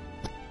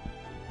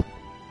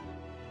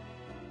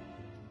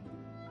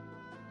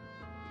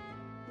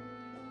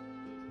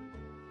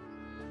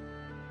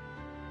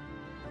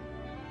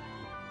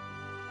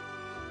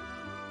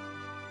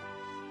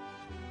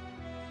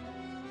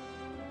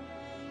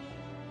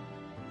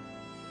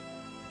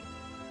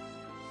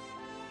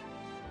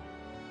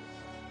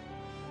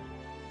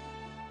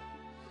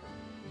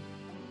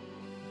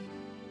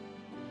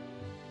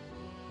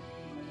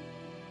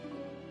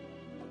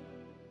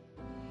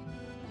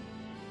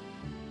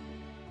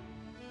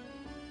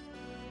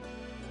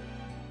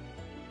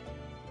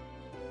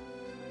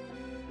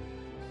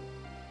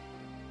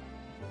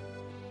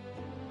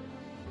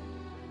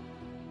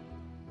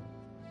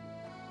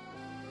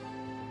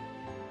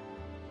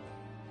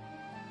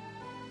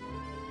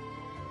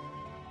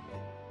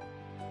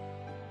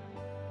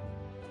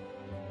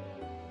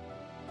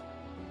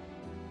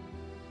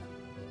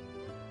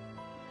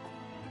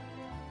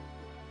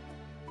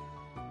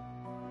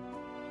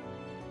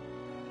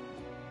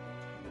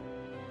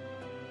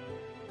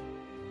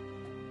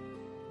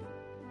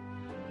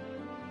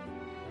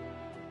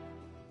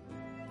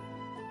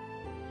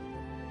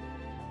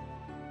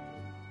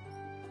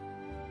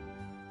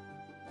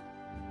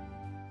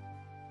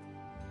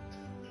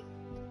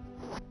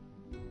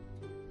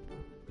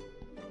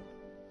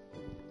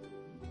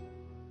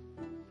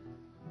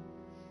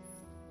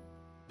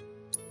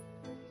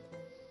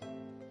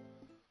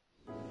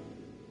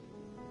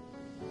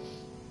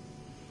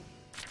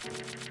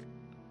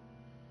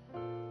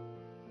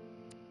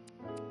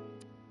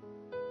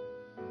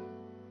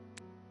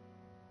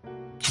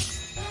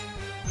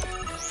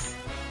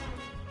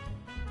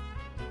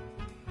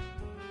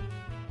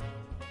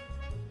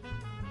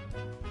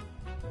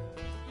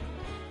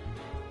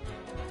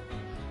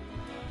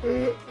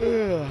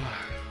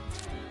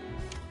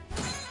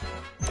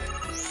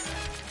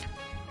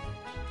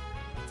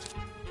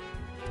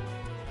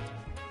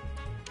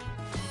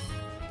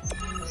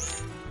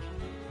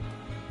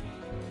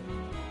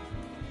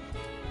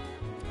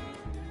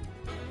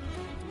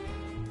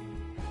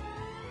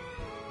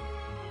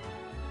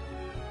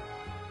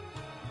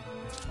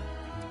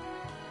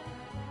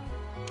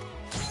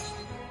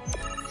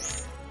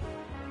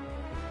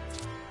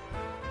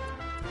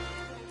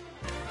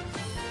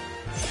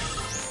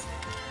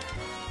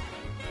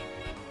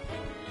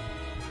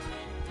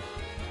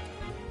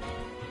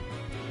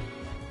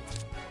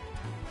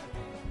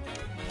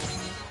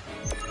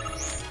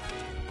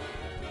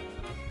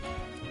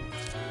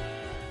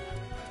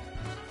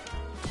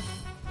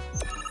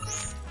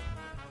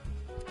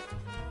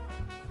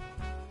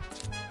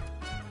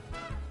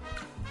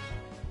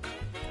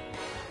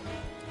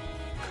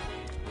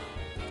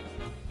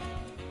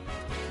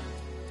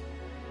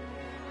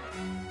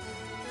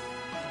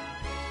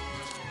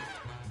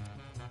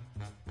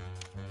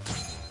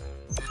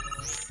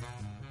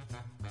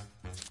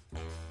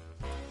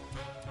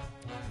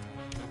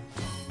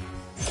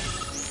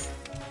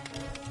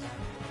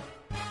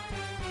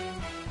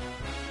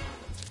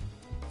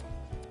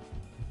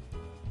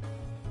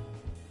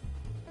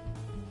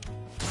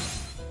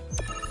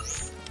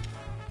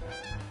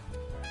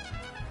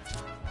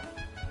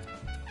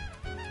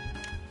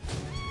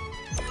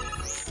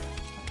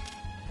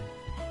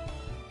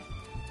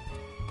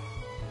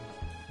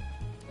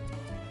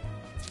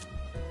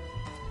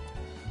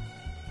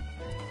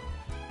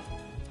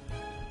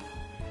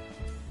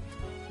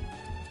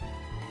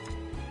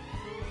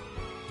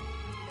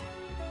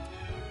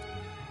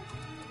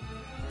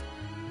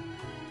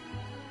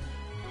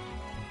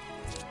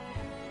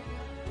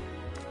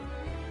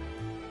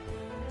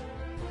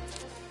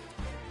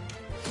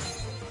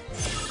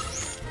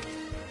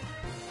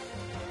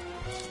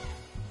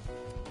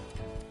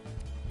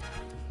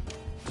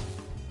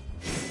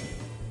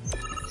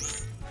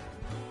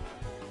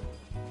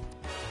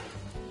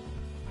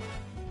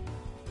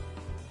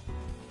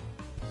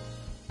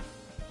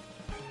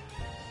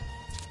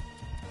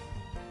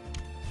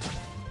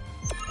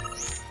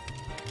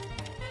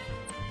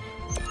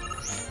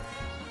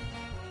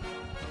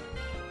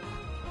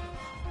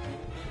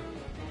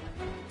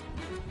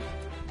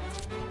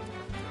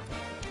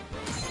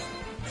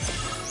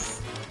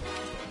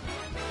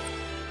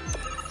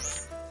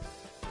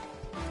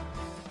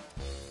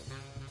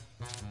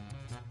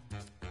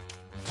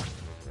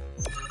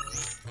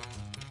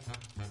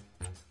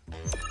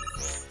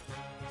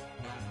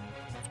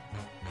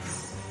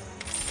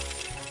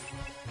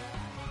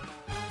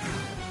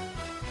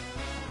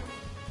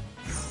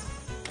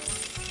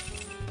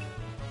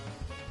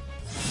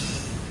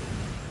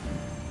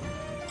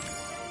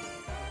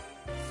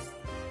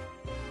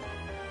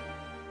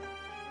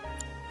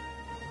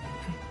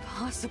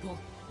 Impossible.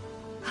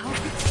 How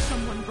could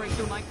someone break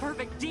through my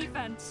perfect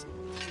defense?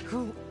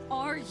 Who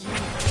are you?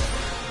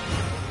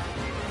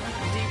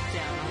 Deep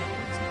down,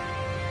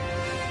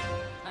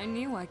 I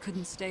knew I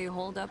couldn't stay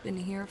holed up in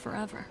here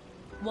forever.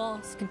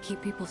 Walls can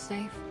keep people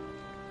safe,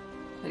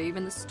 but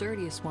even the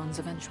sturdiest ones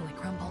eventually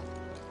crumble.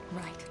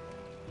 Right.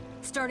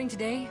 Starting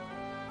today,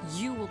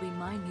 you will be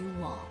my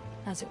new wall,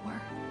 as it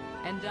were.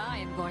 And I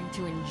am going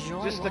to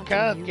enjoy just a watching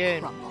card you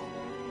game. crumble.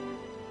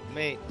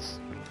 Mates,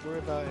 don't worry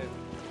about it.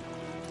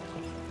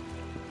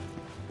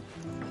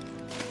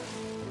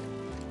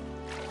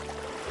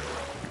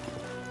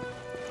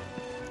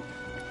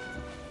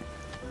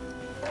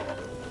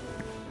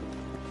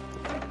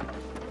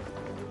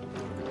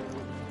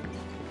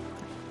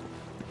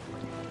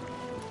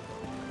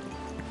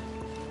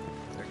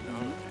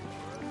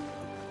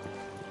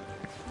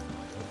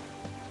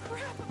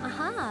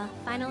 Aha,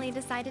 finally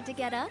decided to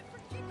get up?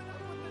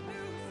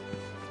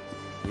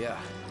 Yeah.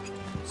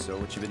 So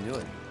what you been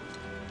doing?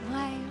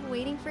 Why,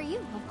 waiting for you,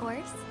 of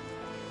course.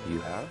 You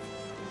have?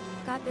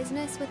 Got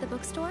business with the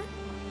bookstore?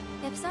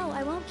 If so,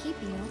 I won't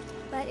keep you.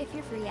 But if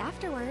you're free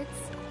afterwards,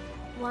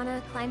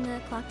 wanna climb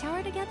the clock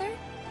tower together?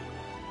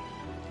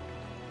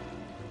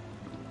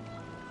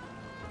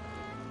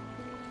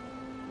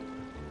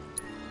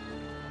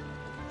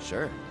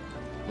 Sure.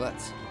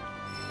 Let's.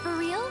 For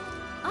real?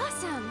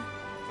 Awesome!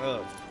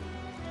 Oh.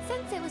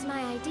 Since it was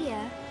my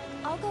idea,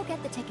 I'll go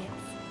get the tickets.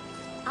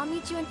 I'll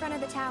meet you in front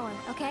of the tower,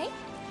 okay?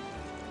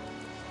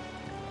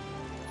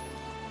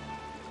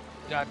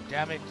 God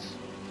damn it.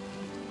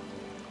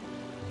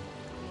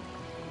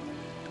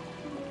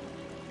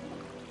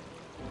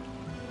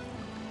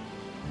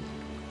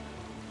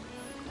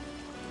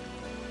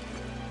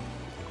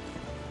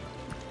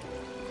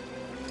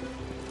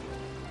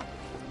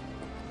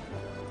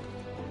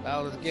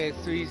 Baldur's Gate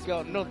 3's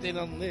got nothing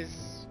on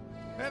this.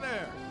 Hey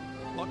there!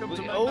 Welcome We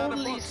to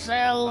only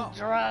sell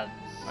drugs.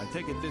 I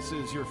take it this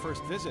is your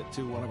first visit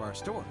to one of our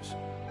stores.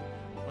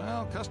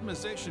 Well,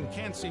 customization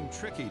can seem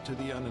tricky to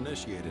the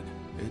uninitiated.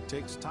 It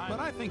takes time, but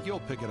I think you'll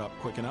pick it up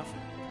quick enough.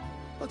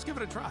 Let's give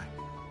it a try.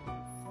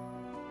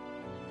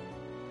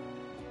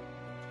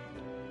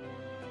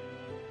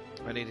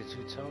 I need a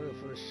tutorial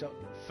for a shot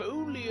in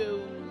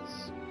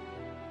folios.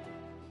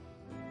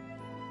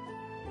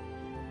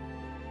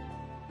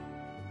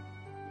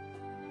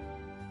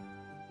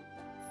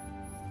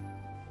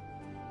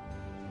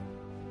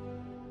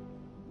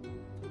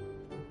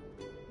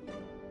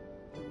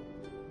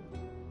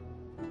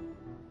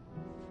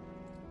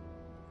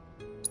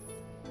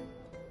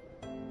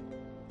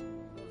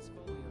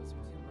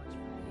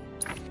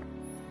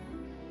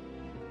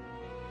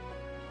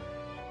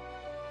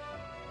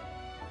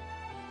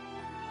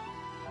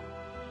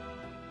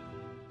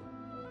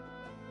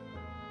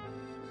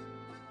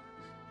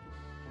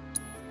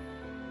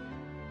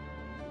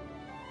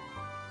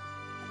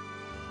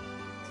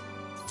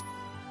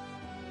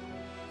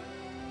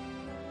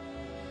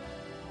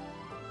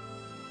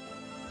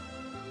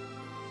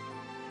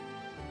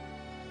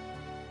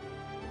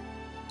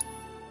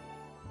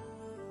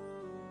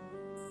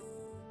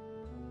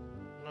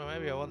 Oh,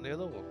 maybe I want the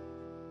other one.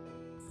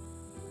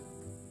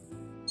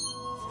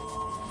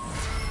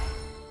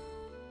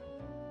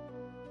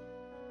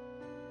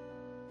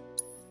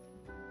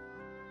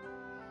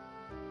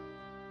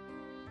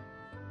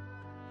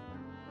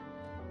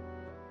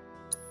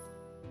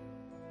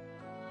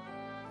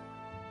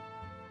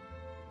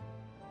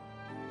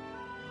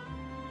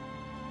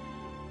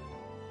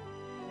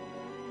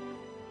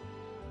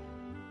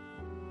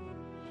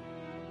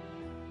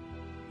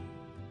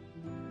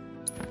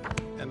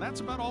 And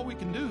that's about all we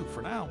can do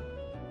for now.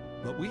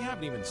 But we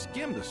haven't even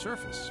skimmed the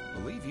surface,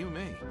 believe you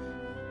me.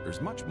 There's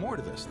much more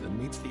to this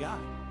than meets the eye.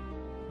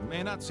 It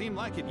may not seem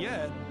like it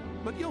yet,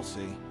 but you'll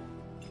see.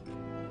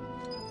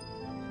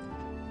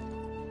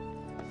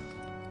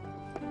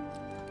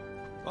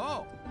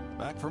 Oh,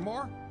 back for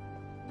more?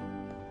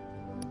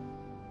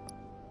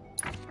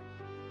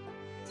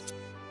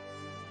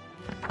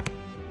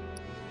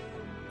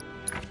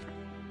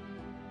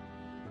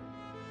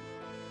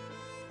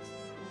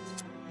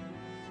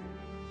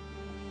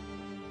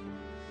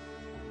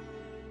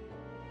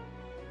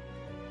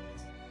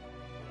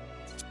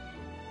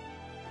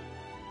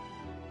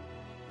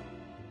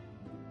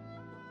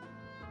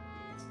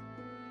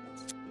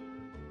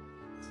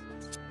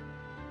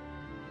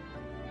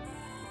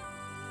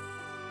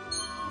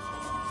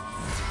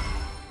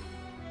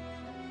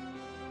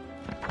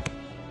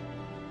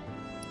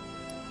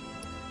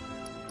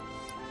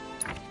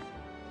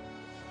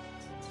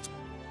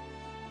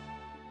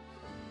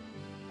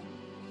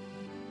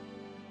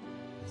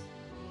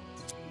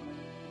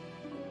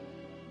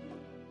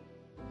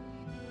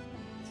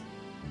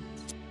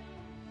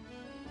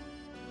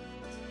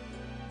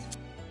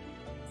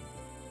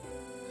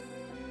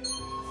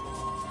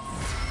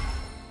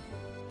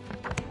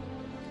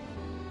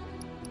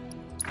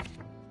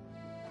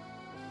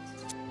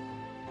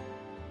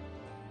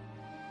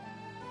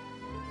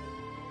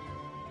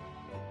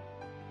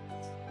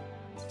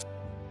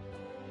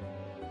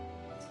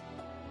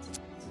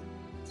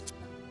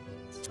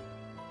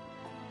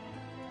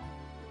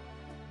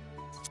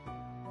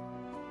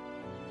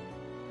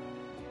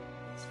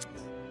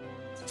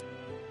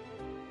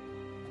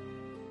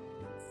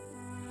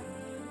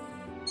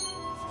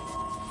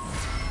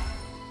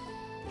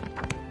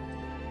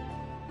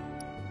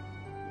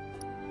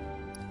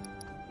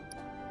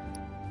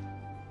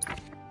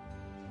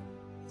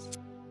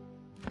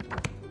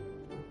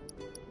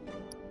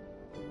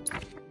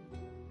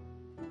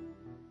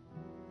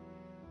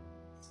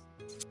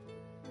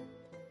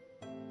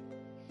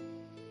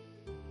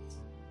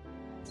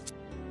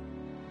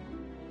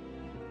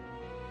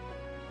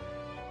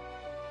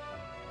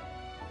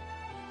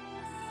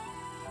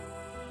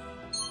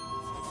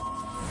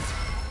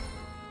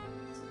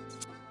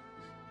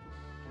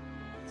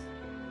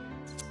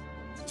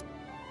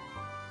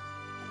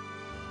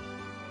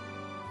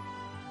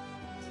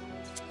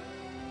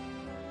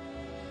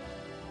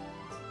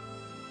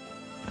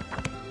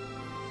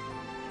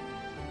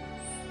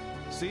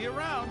 See you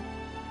around.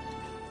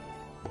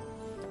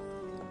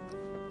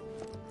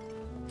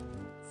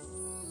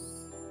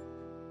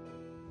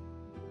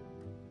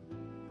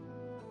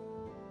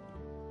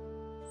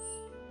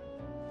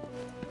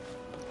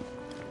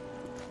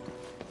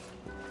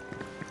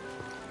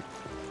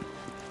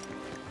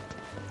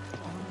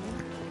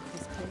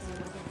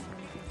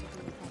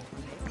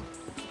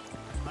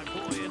 My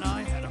boy and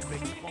I had a big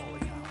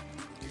falling out.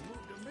 He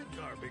moved to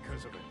Midgar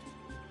because of it.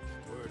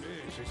 Word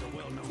is, he's a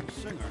well-known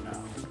singer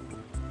now.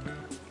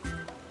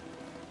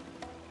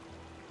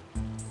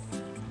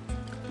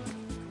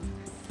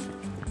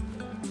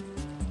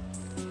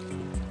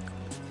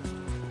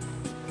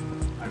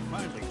 I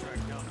finally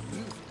tracked down a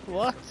music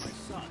What? myself.